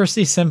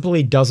 Democracy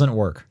simply doesn't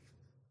work.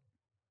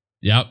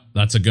 Yep,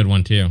 that's a good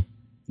one too.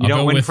 You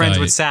don't win friends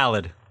with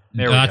salad.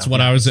 That's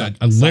what I was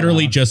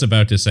literally just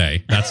about to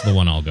say. That's the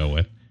one I'll go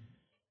with.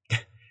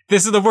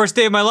 This is the worst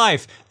day of my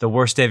life. The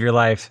worst day of your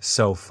life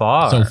so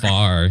far. So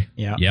far.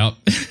 Yeah. Yep.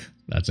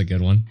 That's a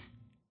good one.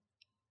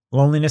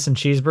 Loneliness and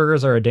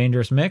cheeseburgers are a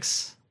dangerous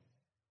mix.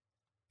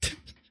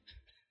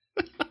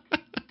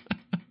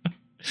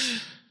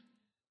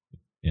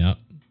 Yeah,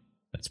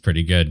 that's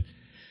pretty good.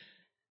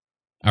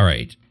 All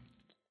right.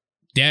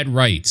 Dad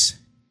writes,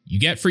 you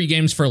get free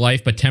games for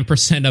life, but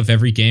 10% of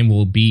every game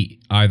will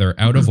be either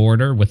out of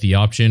order with the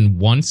option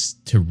once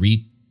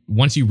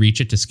you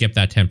reach it to skip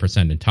that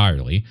 10%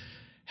 entirely.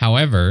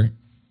 However,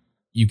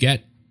 you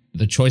get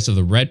the choice of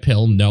the red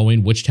pill,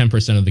 knowing which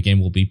 10% of the game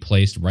will be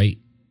placed right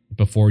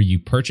before you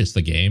purchase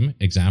the game.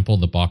 Example,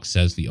 the box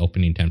says the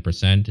opening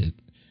 10%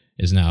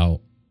 is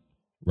now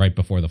right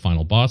before the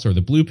final boss, or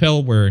the blue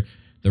pill where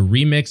the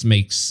remix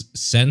makes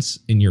sense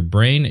in your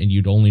brain and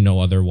you'd only know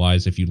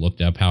otherwise if you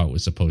looked up how it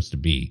was supposed to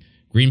be.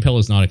 Green pill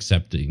is not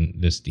accepting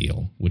this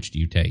deal. Which do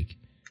you take?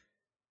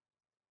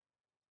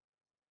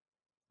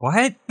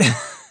 What?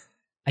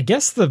 I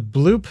guess the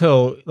blue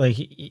pill, like,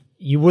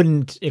 you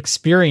wouldn't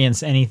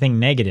experience anything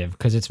negative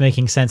because it's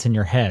making sense in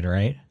your head,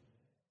 right?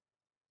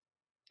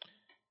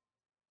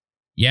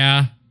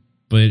 Yeah,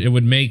 but it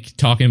would make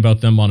talking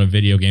about them on a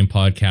video game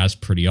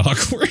podcast pretty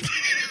awkward.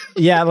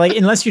 Yeah, like,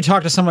 unless you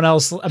talk to someone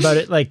else about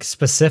it, like,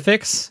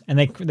 specifics, and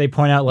they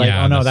point out, like,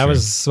 yeah, oh, no, that true.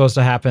 was supposed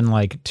to happen,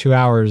 like, 2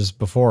 hours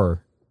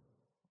before.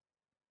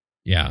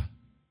 Yeah.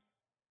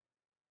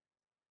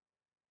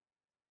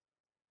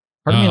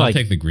 Part of me, I'll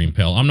take the green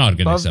pill. I'm not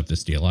going to accept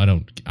this deal. I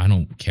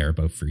don't care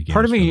about free games.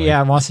 Part of me,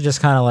 wants to just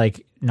kind of,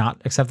 like,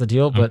 not accept the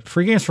deal, but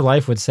free games for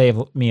life would save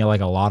me,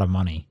 like, a lot of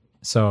money.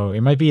 So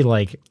it might be,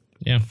 like,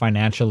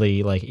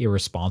 financially, like,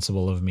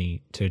 irresponsible of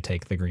me to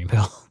take the green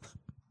pill.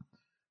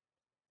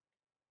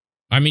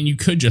 I mean, you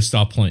could just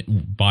stop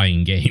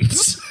buying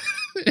games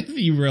if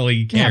you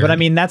really care. Yeah, but I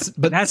mean, that's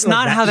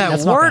not how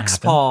that works,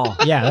 Paul.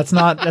 Yeah, that's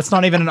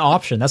not even an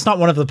option. That's not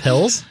one of the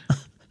pills.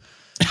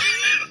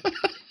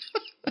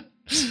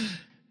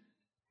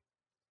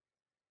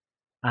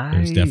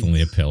 There's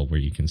definitely a pill where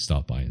you can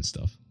stop buying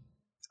stuff.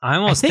 I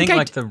almost think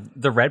like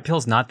the red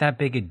pill's not that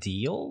big a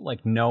deal,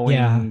 like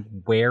knowing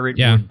where it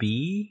would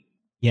be.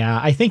 Yeah,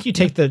 I think you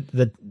take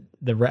the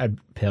red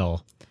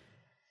pill.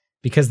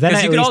 Because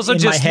then you could also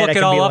just look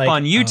it all up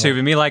on YouTube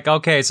and be like,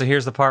 okay, so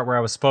here's the part where I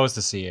was supposed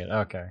to see it.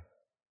 Okay.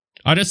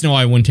 I just know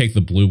I wouldn't take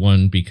the blue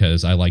one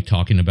because I like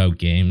talking about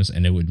games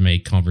and it would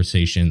make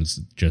conversations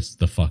just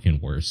the fucking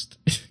worst.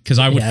 Because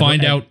I would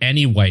find out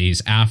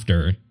anyways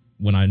after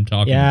when I'm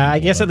talking. Yeah, I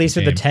guess at least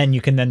with the 10,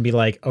 you can then be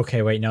like,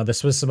 okay, wait, no,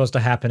 this was supposed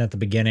to happen at the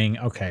beginning.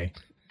 Okay.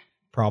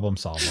 Problem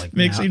solved. Like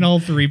mixing all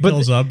three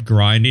pills up,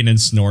 grinding and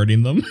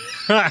snorting them.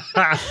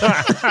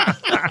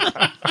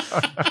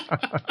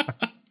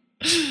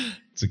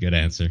 It's a good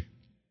answer.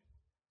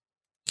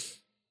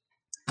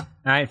 All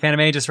right, Phantom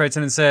A just writes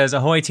in and says,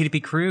 ahoy,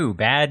 TDP crew,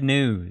 bad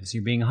news.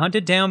 You're being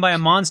hunted down by a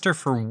monster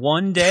for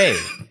 1 day.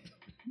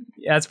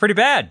 Yeah, that's pretty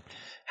bad.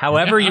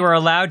 However, you are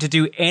allowed to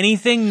do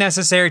anything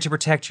necessary to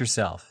protect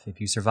yourself. If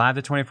you survive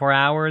the 24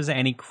 hours,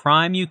 any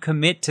crime you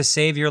commit to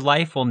save your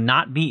life will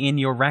not be in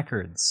your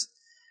records.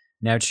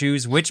 Now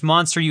choose which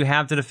monster you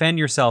have to defend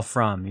yourself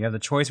from. You have the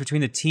choice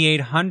between the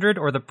T-800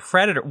 or the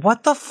Predator.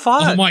 What the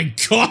fuck? Oh my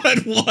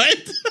god,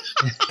 what?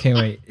 Okay,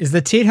 wait. Is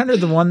the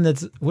T-800 the one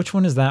that's... Which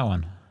one is that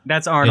one?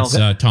 That's Arnold.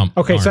 It's Tom.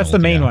 Okay, Arnold, so that's the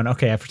main one.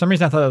 Okay, for some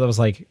reason I thought that was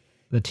like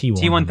the T1.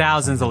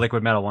 T-1000 is the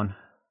liquid metal one.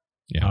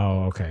 Yeah.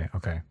 Oh,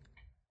 okay.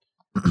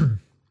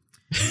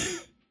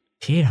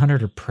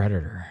 T-800 or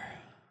Predator?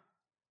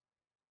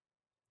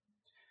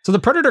 So the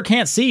Predator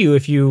can't see you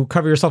if you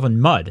cover yourself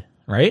in mud,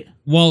 right?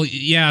 Well,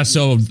 yeah,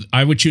 so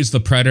I would choose the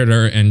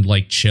Predator and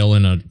like chill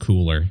in a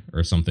cooler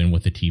or something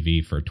with a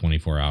TV for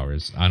 24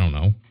 hours. I don't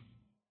know.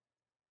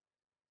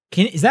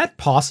 Is that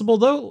possible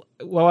though?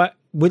 Well,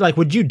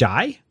 would you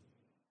die?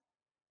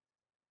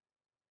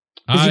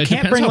 Because you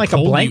can't bring like a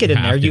blanket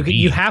in there.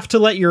 You have to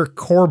let your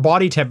core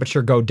body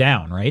temperature go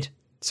down, right?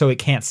 So it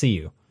can't see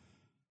you.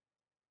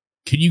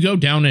 Could you go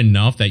down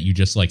enough that you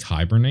just like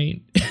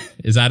hibernate?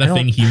 Is that a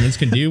thing humans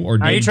can do? Or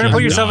are you trying to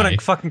put yourself in a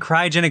fucking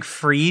cryogenic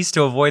freeze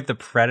to avoid the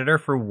Predator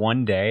for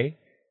 1 day?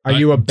 Are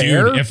you a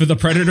bear? Dude, if the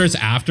Predator's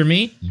after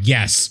me,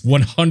 yes,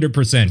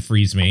 100%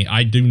 freeze me.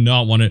 I do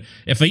not want to.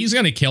 If he's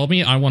going to kill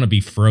me, I want to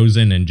be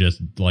frozen and just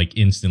like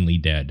instantly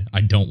dead.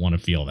 I don't want to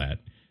feel that.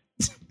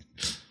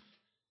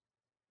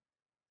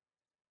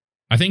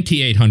 I think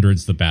T-800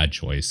 is the bad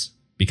choice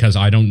because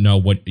I don't know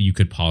what you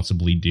could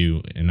possibly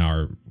do in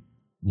our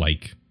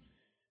like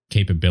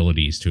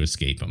capabilities to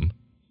escape him.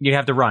 You'd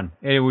have to run.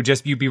 It would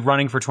just, you'd be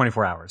running for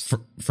 24 hours.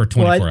 For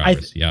 24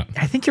 hours, yeah.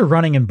 I think you're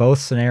running in both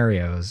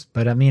scenarios,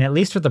 but I mean, at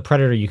least with the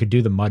Predator, you could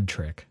do the mud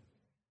trick.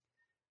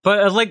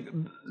 But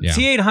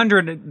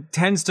T-800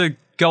 tends to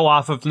go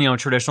off of,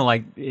 traditional,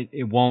 like,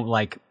 it won't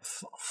like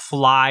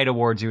fly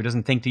towards you. It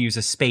doesn't think to use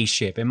a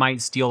spaceship. It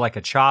might steal like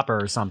a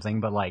chopper or something,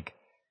 but like,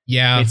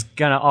 it's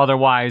gonna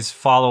otherwise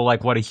follow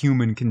like what a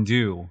human can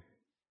do.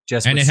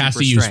 And it has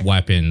to use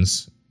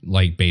weapons,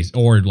 like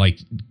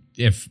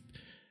if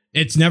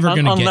it's never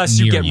going to get unless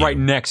you get right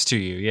next to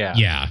you.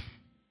 Yeah.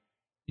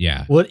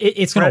 Well,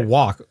 it's going to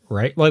walk,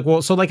 right?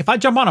 So if I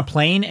jump on a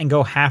plane and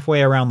go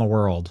halfway around the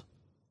world,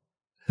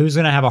 who's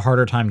going to have a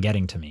harder time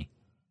getting to me?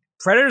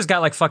 Predator's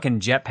got like fucking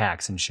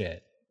jetpacks and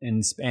shit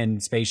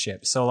and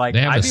spaceships. So like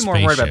They have I'd a be more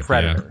worried about spaceship,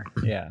 Predator.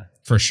 Yeah.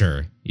 For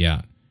sure.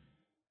 Yeah.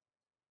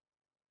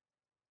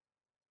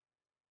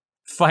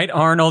 Fight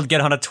Arnold,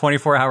 get on a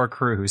 24-hour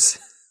cruise.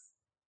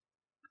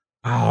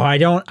 Oh,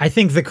 I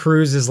think the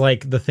cruise is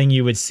like the thing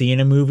you would see in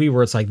a movie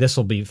where it's like, this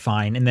will be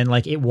fine. And then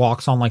like it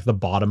walks on like the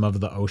bottom of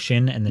the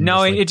ocean and then No,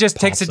 just, like, it just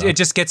pops takes up. it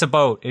just gets a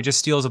boat. It just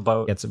steals a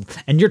boat.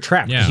 And you're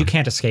trapped because Yeah. you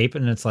can't escape.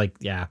 And it's like,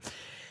 yeah,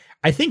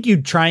 I think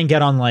you try and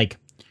get on like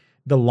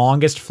the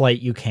longest flight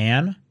you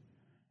can.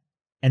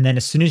 And then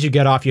as soon as you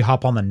get off, you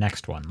hop on the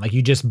next one. Like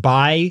you just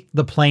buy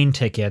the plane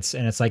tickets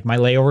and it's like my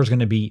layover is going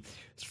to be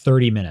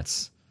 30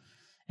 minutes.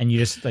 And you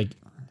just like,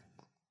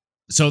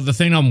 So the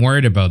thing I'm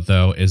worried about,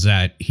 though, is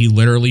that he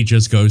literally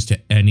just goes to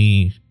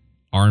any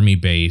army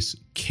base,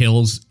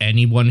 kills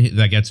anyone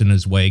that gets in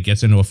his way,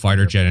 gets into a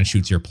fighter jet, and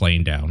shoots your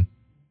plane down.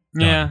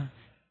 Yeah.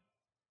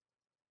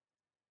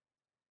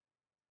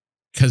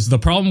 Because the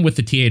problem with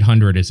the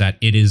T-800 is that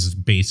it is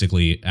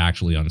basically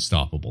actually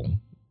unstoppable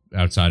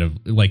outside of,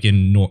 like,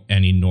 in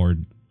any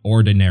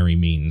ordinary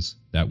means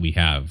that we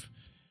have.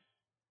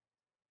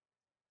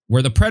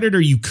 Where the Predator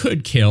you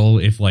could kill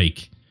if,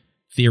 like,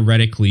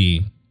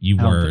 theoretically you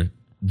were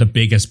the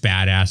biggest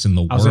badass in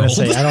the world. I was going to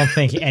say, I don't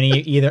think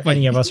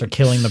any of us are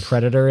killing the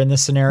Predator in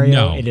this scenario.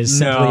 No. It is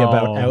simply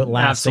about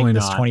outlasting absolutely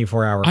this not.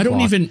 24-hour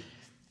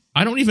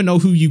I don't even know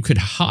who you could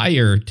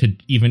hire to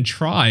even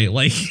try.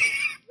 Like,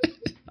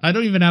 I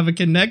don't even have a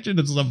connection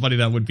to somebody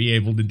that would be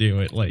able to do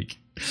it. Like,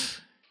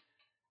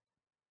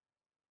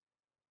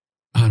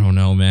 I don't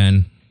know,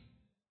 man.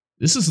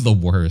 This is the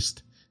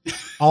worst.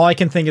 All I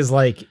can think is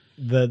like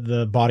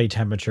the body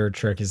temperature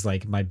trick is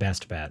like my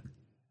best bet.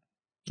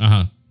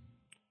 Uh-huh.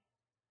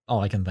 All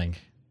I can think.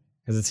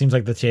 Because it seems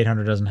like the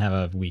T-800 doesn't have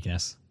a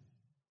weakness.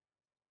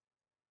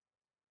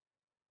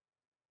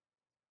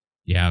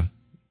 Yeah.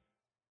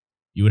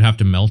 You would have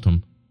to melt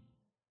him.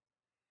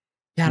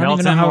 Yeah, I don't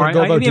even know how I would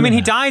go about doing he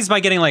that. dies by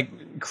getting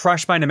like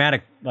crushed by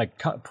pneumatic like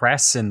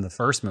press in the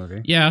first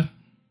movie. Yeah.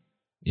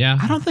 Yeah.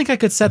 I don't think I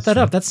could set that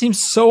up. That seems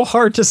so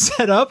hard to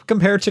set up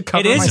compared to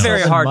cover It is myself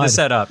very in hard mud. to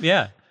set up.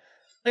 Yeah.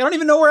 I don't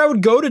even know where I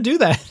would go to do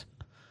that.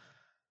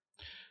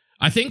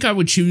 I think I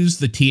would choose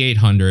the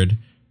T-800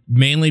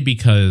 mainly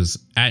because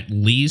at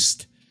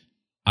least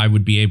I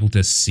would be able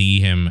to see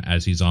him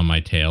as he's on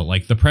my tail.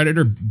 Like, the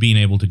Predator being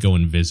able to go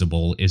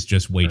invisible is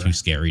just way too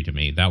scary to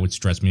me. That would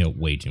stress me out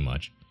way too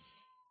much.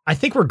 I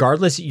think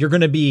regardless, you're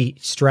going to be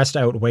stressed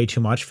out way too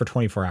much for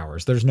 24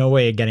 hours. There's no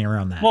way of getting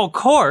around that. Well, of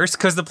course,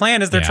 because the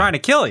plan is they're Yeah. trying to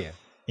kill you.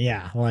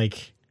 Yeah,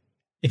 like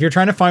if you're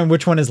trying to find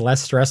which one is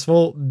less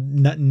stressful,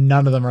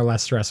 none of them are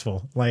less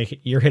stressful. Like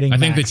you're hitting. I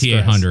think the max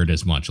T-800 stress.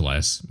 is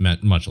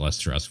much less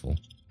stressful.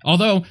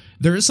 Although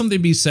there is something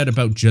to be said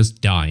about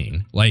just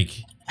dying. Like,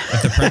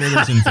 if the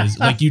Predator's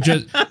invisible, like you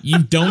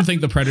don't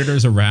think the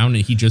Predator's around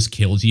and he just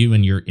kills you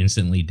and you're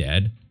instantly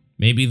dead.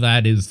 Maybe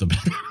that is the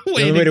better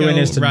way The only way to win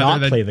is to not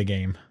than play the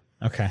game.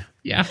 Okay.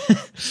 Yeah.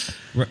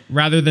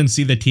 Rather than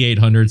see the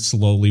T-800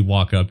 slowly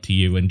walk up to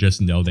you and just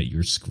know that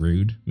you're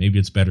screwed. Maybe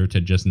it's better to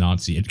just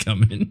not see it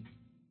coming.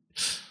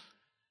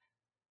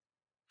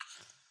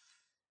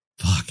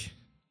 Fuck.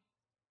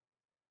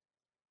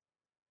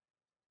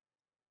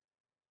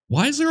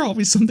 Why is there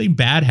always something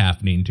bad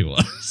happening to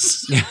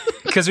us?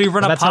 Because we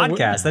run a That's how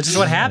podcast. That's just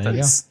what Yeah, there you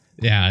happens.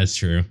 Yeah, that's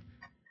true.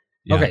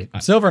 Yeah, Okay.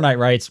 Silver Knight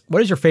writes,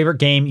 "What is your favorite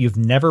game you've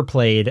never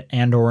played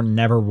and or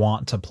never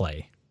want to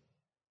play?"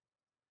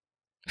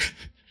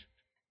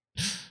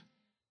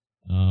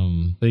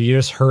 So you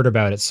just heard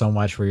about it so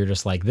much where you're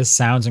just like, this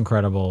sounds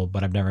incredible,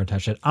 but I've never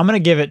touched it. I'm going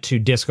to give it to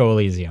Disco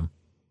Elysium.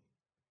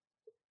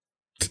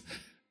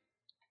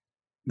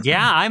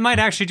 Yeah, I might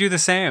actually do the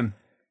same.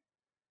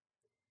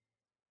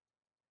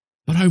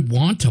 but I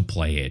want to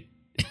play it.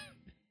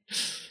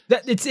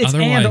 It's and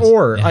Otherwise,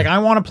 or yeah. like I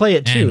want to play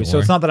it too. And So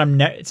or. it's not that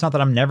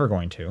I'm never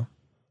going to.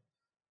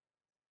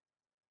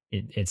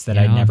 It's that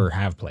I Yeah. never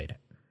have played it.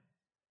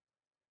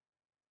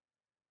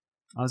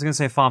 I was going to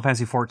say Final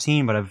Fantasy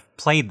 14, but I've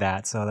played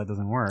that, so that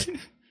doesn't work.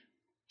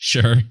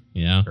 Sure.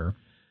 Yeah. Sure.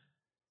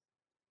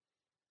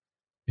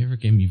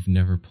 Favorite game you've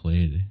never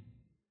played?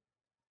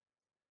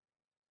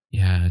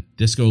 Yeah,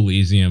 Disco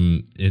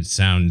Elysium. It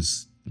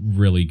sounds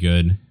really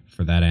good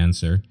for that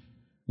answer.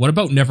 What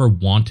about never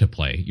want to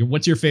play?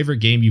 What's your favorite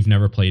game you've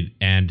never played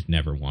and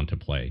never want to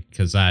play?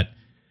 Because that.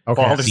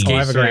 Okay. Baldur's so I Gate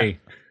have a 3.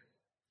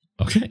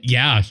 Okay.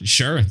 Yeah,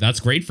 sure. That's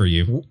great for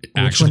you. Which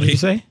actually. one did you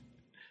say?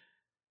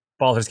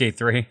 Baldur's Gate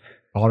 3.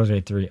 Baldur's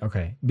Gate 3.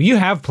 Okay. But you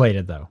have played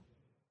it though.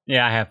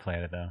 Yeah, I have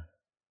played it, though.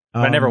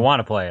 But I never want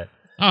to play it.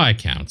 Oh, it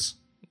counts.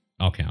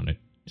 I'll count it.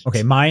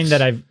 Okay, mine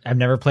that I've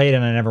never played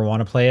and I never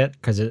want to play it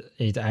because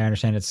I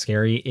understand it's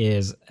scary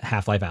is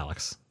Half-Life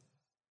Alyx.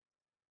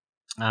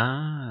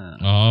 Ah.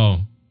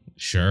 Oh,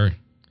 sure.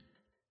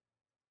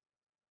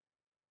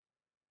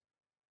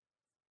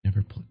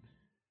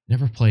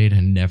 Never played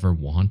and never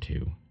want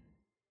to.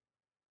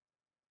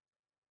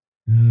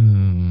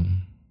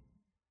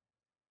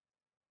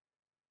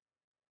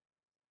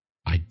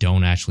 I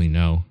don't actually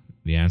know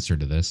the answer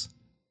to this.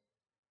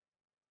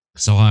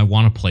 So I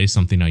want to play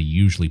something I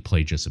usually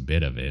play just a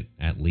bit of it,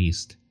 at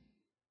least.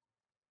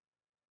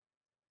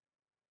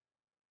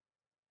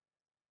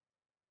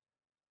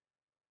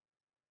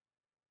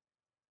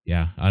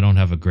 Yeah, I don't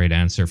have a great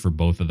answer for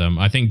both of them.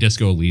 I think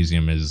Disco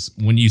Elysium is,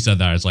 when you said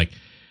that, I was like,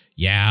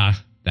 yeah,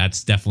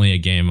 that's definitely a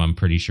game I'm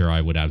pretty sure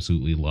I would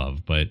absolutely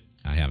love, but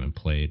I haven't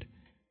played.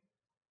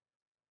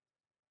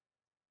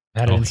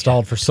 I had it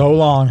installed for so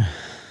long.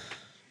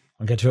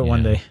 I'll get to it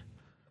one day.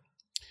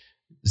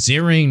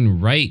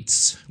 Zering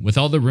writes, with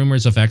all the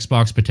rumors of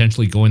Xbox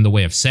potentially going the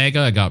way of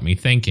Sega, it got me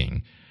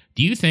thinking.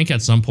 Do you think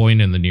at some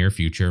point in the near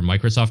future,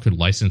 Microsoft could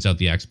license out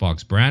the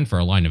Xbox brand for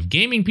a line of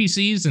gaming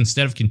PCs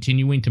instead of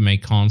continuing to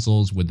make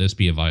consoles? Would this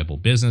be a viable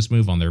business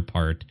move on their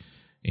part,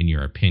 in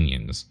your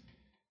opinions?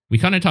 We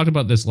kind of talked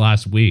about this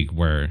last week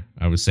where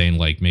I was saying,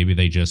 like, maybe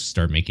they just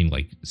start making,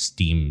 like,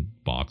 Steam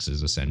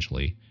boxes,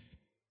 essentially.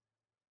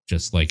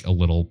 Just, like, a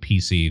little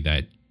PC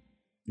that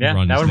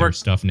runs their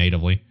stuff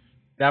natively.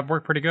 That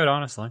worked pretty good,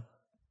 honestly.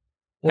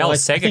 Well, hell,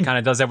 Sega kind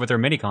of does that with their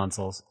mini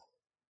consoles.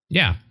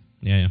 Yeah.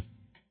 I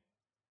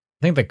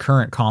think the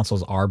current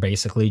consoles are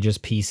basically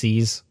just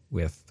PCs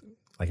with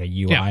like a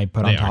UI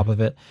put on top of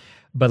it.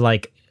 But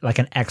like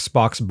an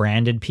Xbox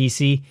branded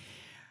PC,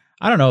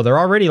 I don't know. They're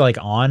already like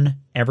on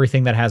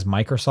everything that has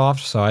Microsoft,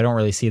 so I don't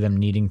really see them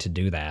needing to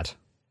do that.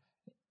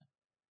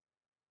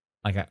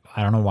 Like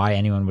I don't know why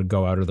anyone would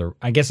go out of their.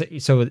 I guess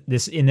so.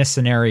 In this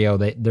scenario,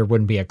 there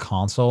wouldn't be a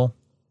console.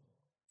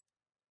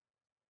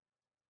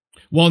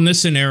 Well, in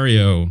this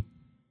scenario,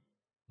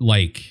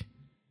 like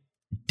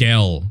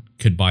Dell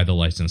could buy the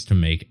license to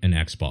make an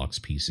Xbox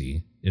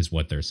PC, is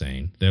what they're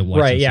saying.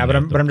 Right, yeah, but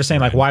I'm just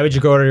saying, like, why would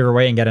you go out of your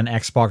way and get an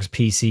Xbox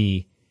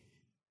PC?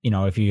 You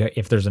know,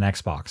 if there's an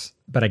Xbox.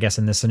 But I guess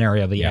in this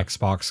scenario, the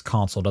Xbox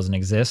console doesn't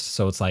exist,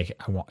 so it's like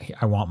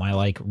I want my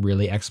like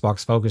really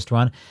Xbox focused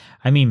one.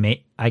 I mean,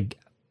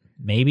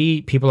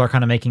 maybe people are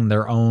kind of making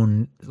their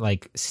own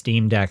like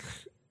Steam Deck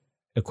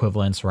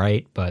equivalents,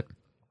 right? But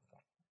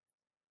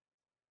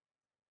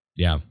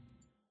yeah.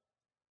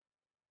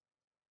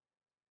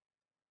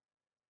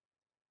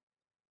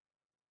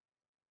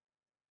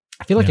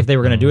 I feel like if they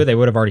were going to do it, they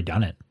would have already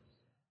done it.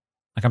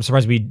 Like, I'm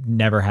surprised we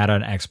never had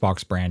an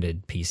Xbox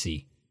branded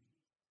PC.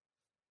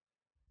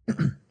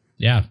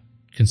 Yeah,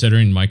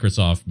 considering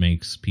Microsoft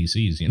makes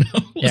PCs, you know?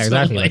 Yeah,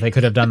 exactly. Like they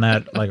could have done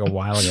that like a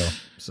while ago.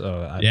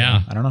 So I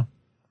don't know.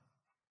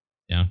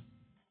 Yeah.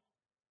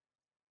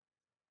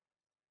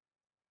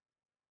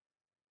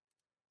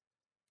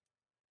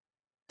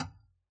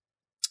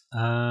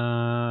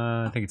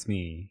 I think it's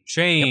me.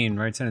 Shane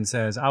writes in and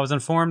says, I was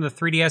informed the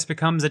 3DS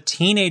becomes a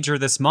teenager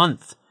this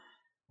month.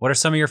 What are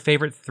some of your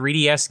favorite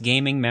 3DS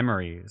gaming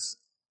memories?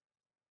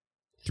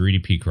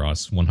 3D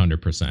P-Cross,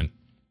 100%.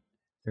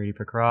 3D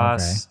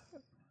P-Cross.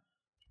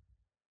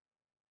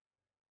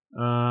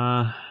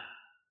 Okay.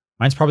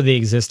 Mine's probably the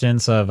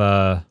existence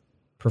of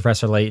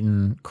Professor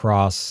Layton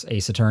Cross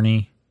Ace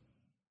Attorney.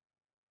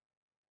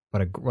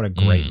 What a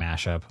great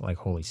mashup. Like,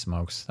 holy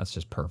smokes. That's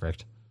just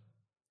perfect.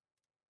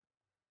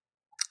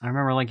 I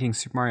remember linking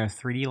Super Mario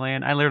 3D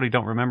Land. I literally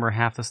don't remember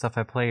half the stuff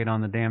I played on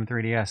the damn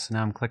 3DS. So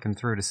now I'm clicking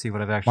through to see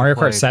what I've actually Mario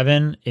played. Kart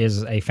 7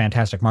 is a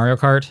fantastic Mario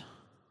Kart.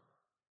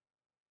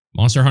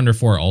 Monster Hunter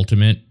 4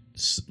 Ultimate,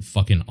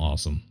 fucking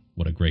awesome.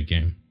 What a great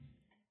game.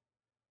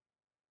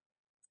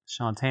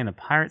 Shantae, the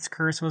Pirate's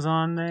Curse was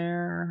on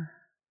there.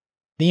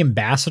 The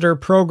Ambassador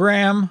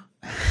program.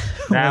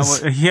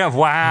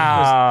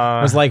 Wow.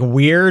 Was like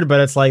weird,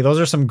 but it's like those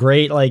are some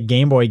great like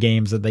Game Boy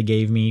games that they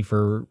gave me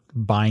for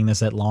buying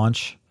this at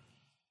launch.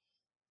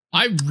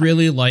 I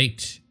really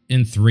liked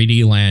in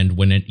 3D Land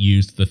when it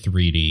used the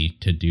 3D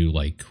to do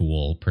like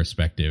cool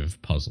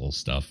perspective puzzle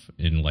stuff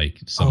in like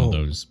some of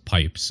those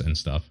pipes and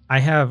stuff. I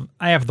have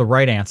the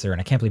right answer,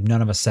 and I can't believe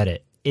none of us said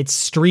it. It's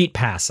street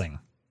passing.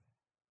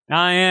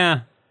 Oh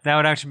yeah, that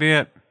would actually be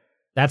it.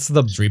 That's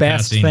the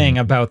best thing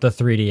about the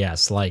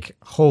 3DS. Like,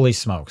 holy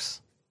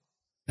smokes.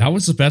 That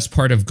was the best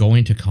part of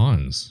going to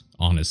cons,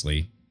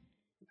 honestly.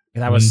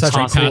 That was such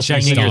a cool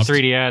checking your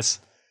 3DS.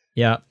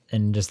 Yeah,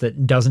 and just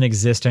that doesn't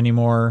exist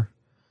anymore.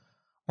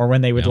 Or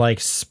when they would like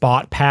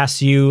spot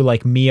pass you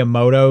like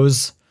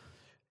Miyamoto's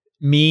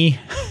me.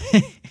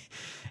 And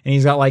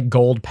he's got like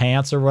gold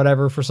pants or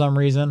whatever for some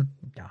reason.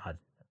 God.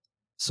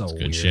 So that's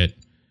weird. Good shit.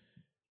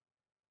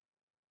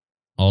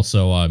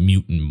 Also,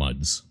 Mutant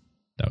Muds.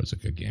 That was a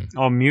good game.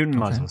 Oh, Mutant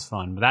Muds was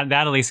fun. But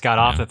that at least got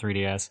off the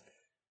 3DS.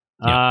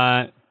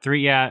 I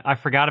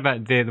forgot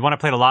about the one I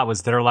played a lot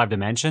was Dead or Alive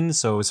Dimensions,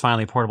 so it was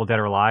finally portable Dead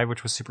or Alive,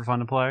 which was super fun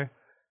to play.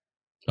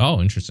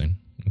 Oh, interesting.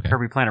 Okay.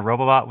 Kirby Planet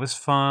Robobot was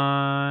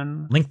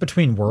fun. Link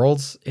Between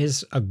Worlds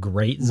is a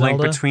great Zelda.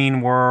 Link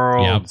Between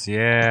Worlds,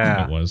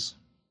 yeah. It was.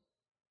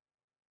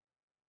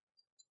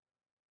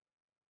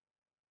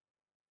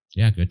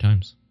 Yeah, good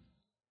times.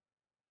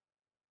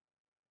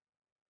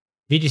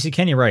 VGC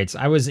Kenny writes,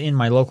 I was in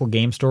my local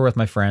game store with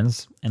my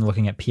friends and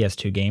looking at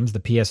PS2 games. The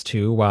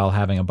PS2, while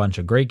having a bunch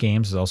of great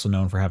games, is also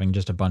known for having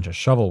just a bunch of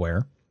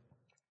shovelware.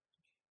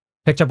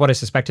 Picked up what I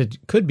suspected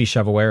could be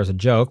shovelware as a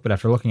joke, but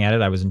after looking at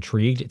it, I was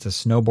intrigued. It's a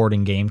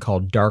snowboarding game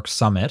called Dark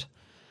Summit,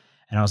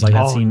 And I was like,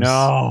 that seems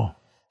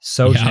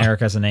so Yeah.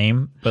 generic as a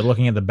name. But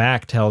looking at the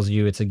back tells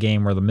you it's a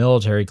game where the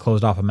military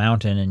closed off a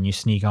mountain and you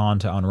sneak on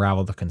to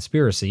unravel the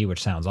conspiracy,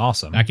 which sounds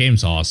awesome. That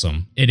game's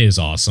awesome. It is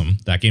awesome.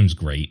 That game's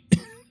great.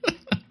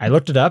 I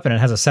looked it up and it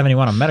has a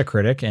 71 on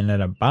Metacritic and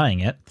ended up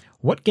buying it.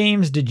 What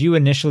games did you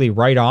initially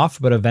write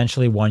off but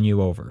eventually won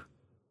you over?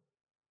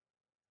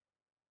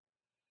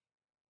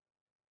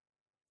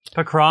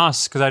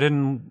 Picross, because I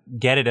didn't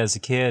get it as a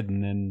kid,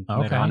 and then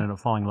later on ended up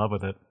falling in love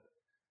with it.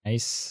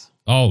 Nice.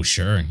 Oh,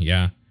 sure.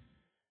 Yeah.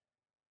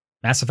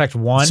 Mass Effect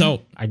 1,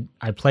 So-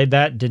 I played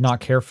that, did not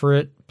care for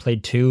it.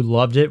 Played 2,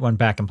 loved it, went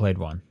back and played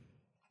 1.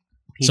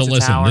 Pizza So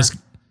listen, Tower.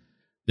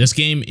 this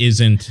game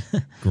isn't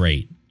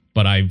great,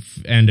 but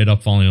I've ended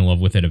up falling in love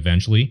with it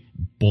eventually.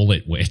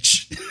 Bullet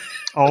Witch.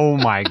 Oh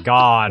my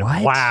god.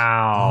 What?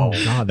 Wow.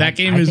 Oh, God, That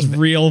game is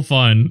real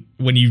fun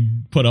when you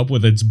put up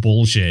with its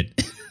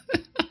bullshit.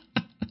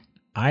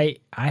 I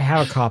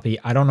have a copy.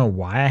 I don't know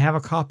why I have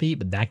a copy,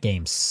 but that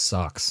game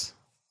sucks.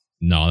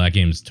 No, that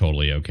game's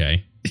totally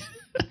okay.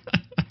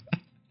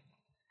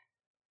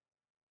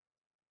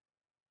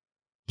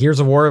 Gears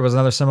of War was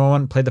another similar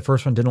one. Played the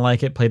first one, didn't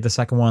like it. Played the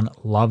second one,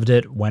 loved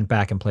it. Went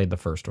back and played the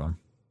first one.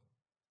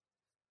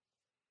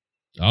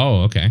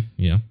 Oh, okay.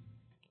 Yeah.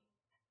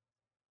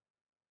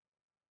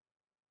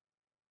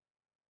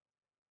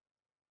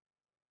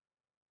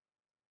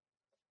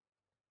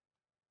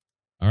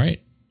 All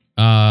right.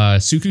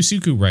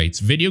 Suku writes,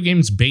 video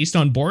games based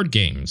on board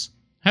games.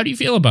 How do you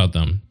feel about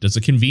them? Does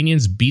the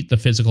convenience beat the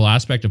physical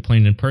aspect of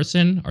playing in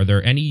person? Are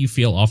there any you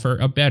feel offer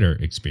a better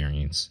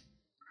experience?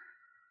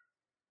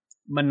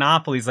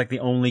 Monopoly is like the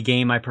only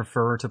game I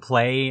prefer to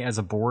play as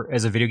a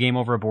video game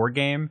over a board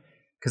game,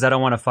 because I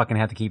don't want to fucking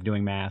have to keep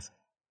doing math.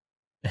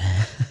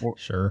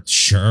 Sure.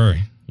 Sure.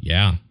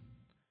 Yeah.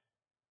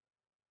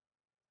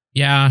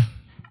 Yeah.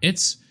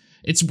 It's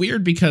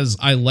weird because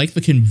I like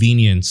the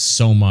convenience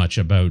so much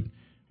about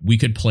we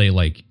could play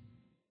like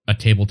a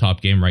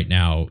tabletop game right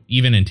now,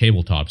 even in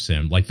tabletop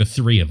sim, like the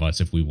three of us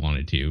if we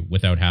wanted to,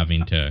 without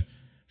having to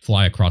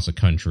fly across a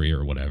country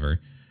or whatever.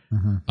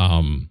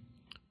 Mm-hmm.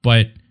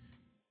 But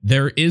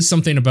there is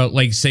something about,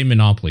 like, say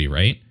Monopoly,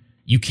 right?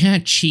 You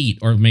can't cheat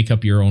or make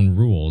up your own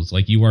rules.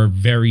 Like, you are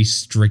very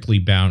strictly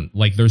bound.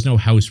 Like, there's no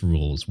house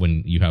rules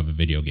when you have a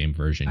video game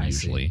version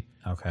usually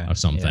of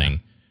something. Yeah.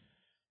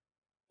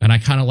 And I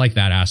kind of like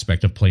that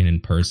aspect of playing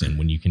in person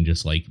when you can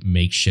just like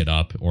make shit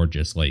up or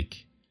just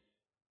like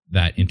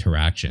that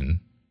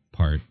interaction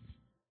part.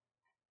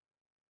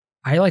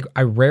 I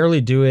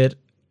rarely do it.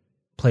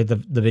 Play the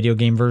video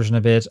game version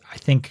of it. I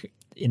think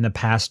in the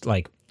past,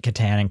 like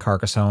Catan and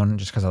Carcassonne,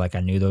 just because I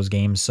knew those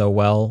games so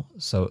well,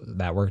 so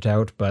that worked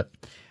out. But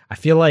I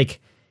feel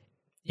like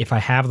if I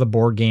have the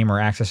board game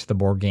or access to the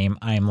board game,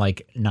 I'm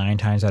like 9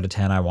 times out of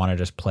 10 I want to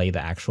just play the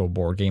actual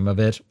board game of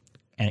it,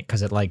 and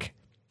because it's like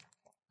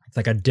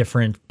a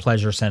different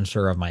pleasure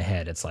sensor of my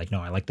head. It's like, no,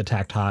 I like the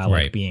tactile,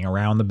 right. Like being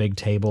around the big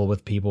table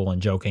with people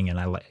and joking, and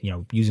I like,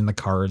 using the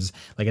cards.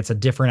 Like, it's a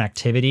different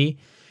activity.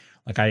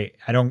 Like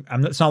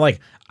it's not like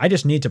I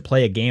just need to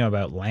play a game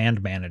about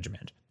land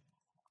management.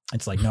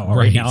 It's like, no,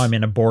 right now I'm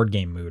in a board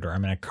game mood, or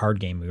I'm in a card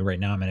game mood. Right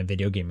now I'm in a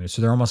video game mood.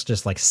 So they're almost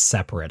just like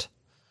separate,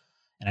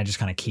 and I just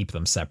kind of keep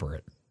them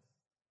separate.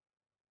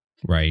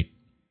 Right.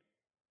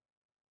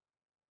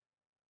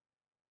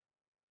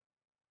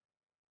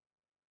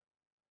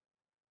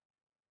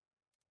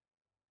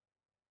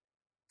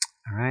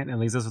 All right, that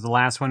leaves us with the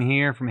last one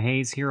here from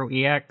Hayes Hero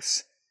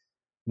EX.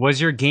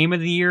 Was your game of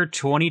the year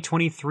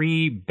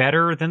 2023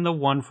 better than the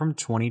one from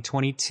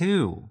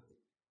 2022?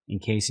 In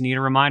case you need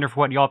a reminder for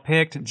what y'all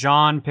picked,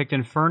 John picked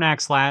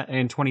Infernax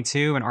in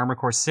 22 and Armored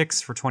Core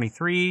 6 for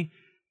 23.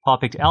 Paul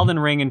picked Elden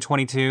Ring in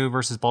 22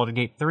 versus Baldur's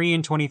Gate 3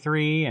 in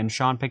 23. And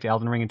Sean picked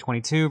Elden Ring in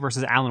 22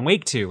 versus Alan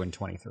Wake 2 in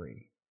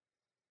 23.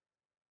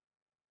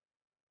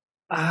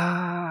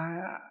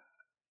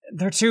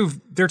 They're too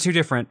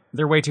different.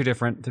 They're way too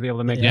different to be able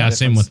to make that difference.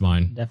 Same with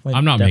mine.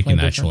 I'm not making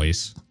that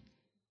choice.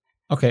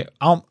 Okay,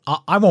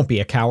 I won't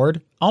be a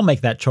coward. I'll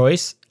make that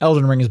choice.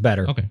 Elden Ring is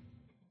better. Okay.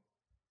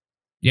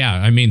 Yeah,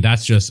 I mean,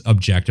 that's just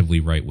objectively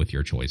right with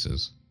your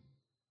choices.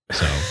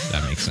 So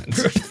that makes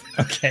sense.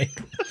 Okay.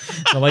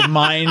 So like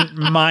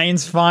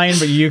mine's fine,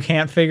 but you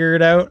can't figure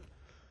it out?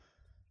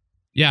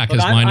 Yeah,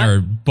 because mine are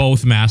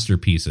both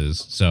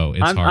masterpieces, so it's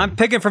hard. I'm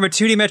picking from a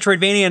 2D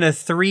Metroidvania and a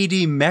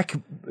 3D mech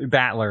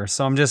battler,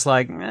 so I'm just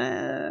like,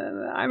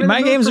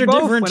 my games are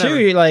different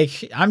too.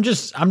 Like I'm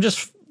just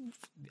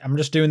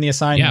doing the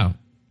assignment. Yeah.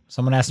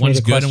 Someone asked me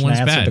the question, I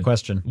answered the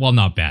question. Well,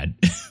 not bad.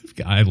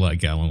 I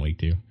like Alan Wake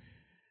too.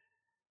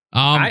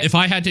 If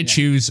I had to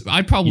choose,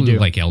 I'd probably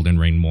like Elden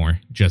Ring more,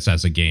 just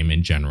as a game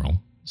in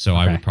general. So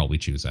I would probably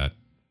choose that.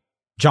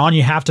 John,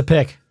 you have to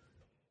pick.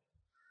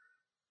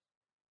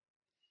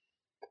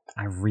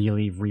 I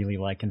really, really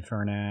like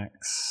Infernax.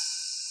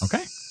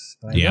 Okay.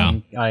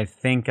 I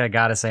think I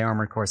gotta say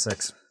Armored Core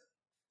 6.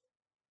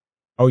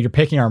 Oh, you're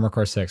picking Armored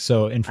Core 6,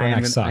 so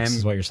Infernax sucks,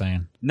 is what you're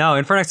saying. No,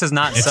 Infernax does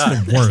not suck.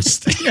 It's the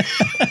worst.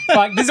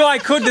 This is why I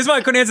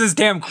couldn't answer this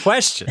damn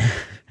question.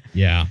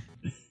 Yeah.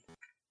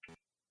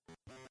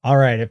 All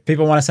right. If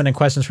people want to send in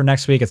questions for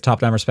next week, it's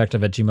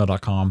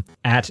topdownperspective@gmail.com,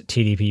 at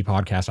TDP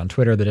Podcast on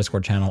Twitter, the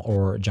Discord channel,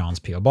 or John's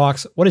P.O.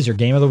 Box. What is your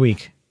game of the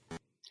week?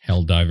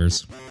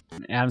 Helldivers.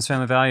 Addams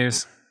Family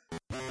Values.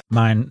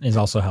 Mine is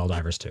also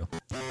Helldivers too.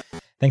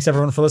 Thanks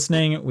everyone for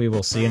listening. We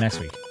will see you next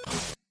week.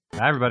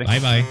 Bye, everybody.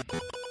 Bye-bye.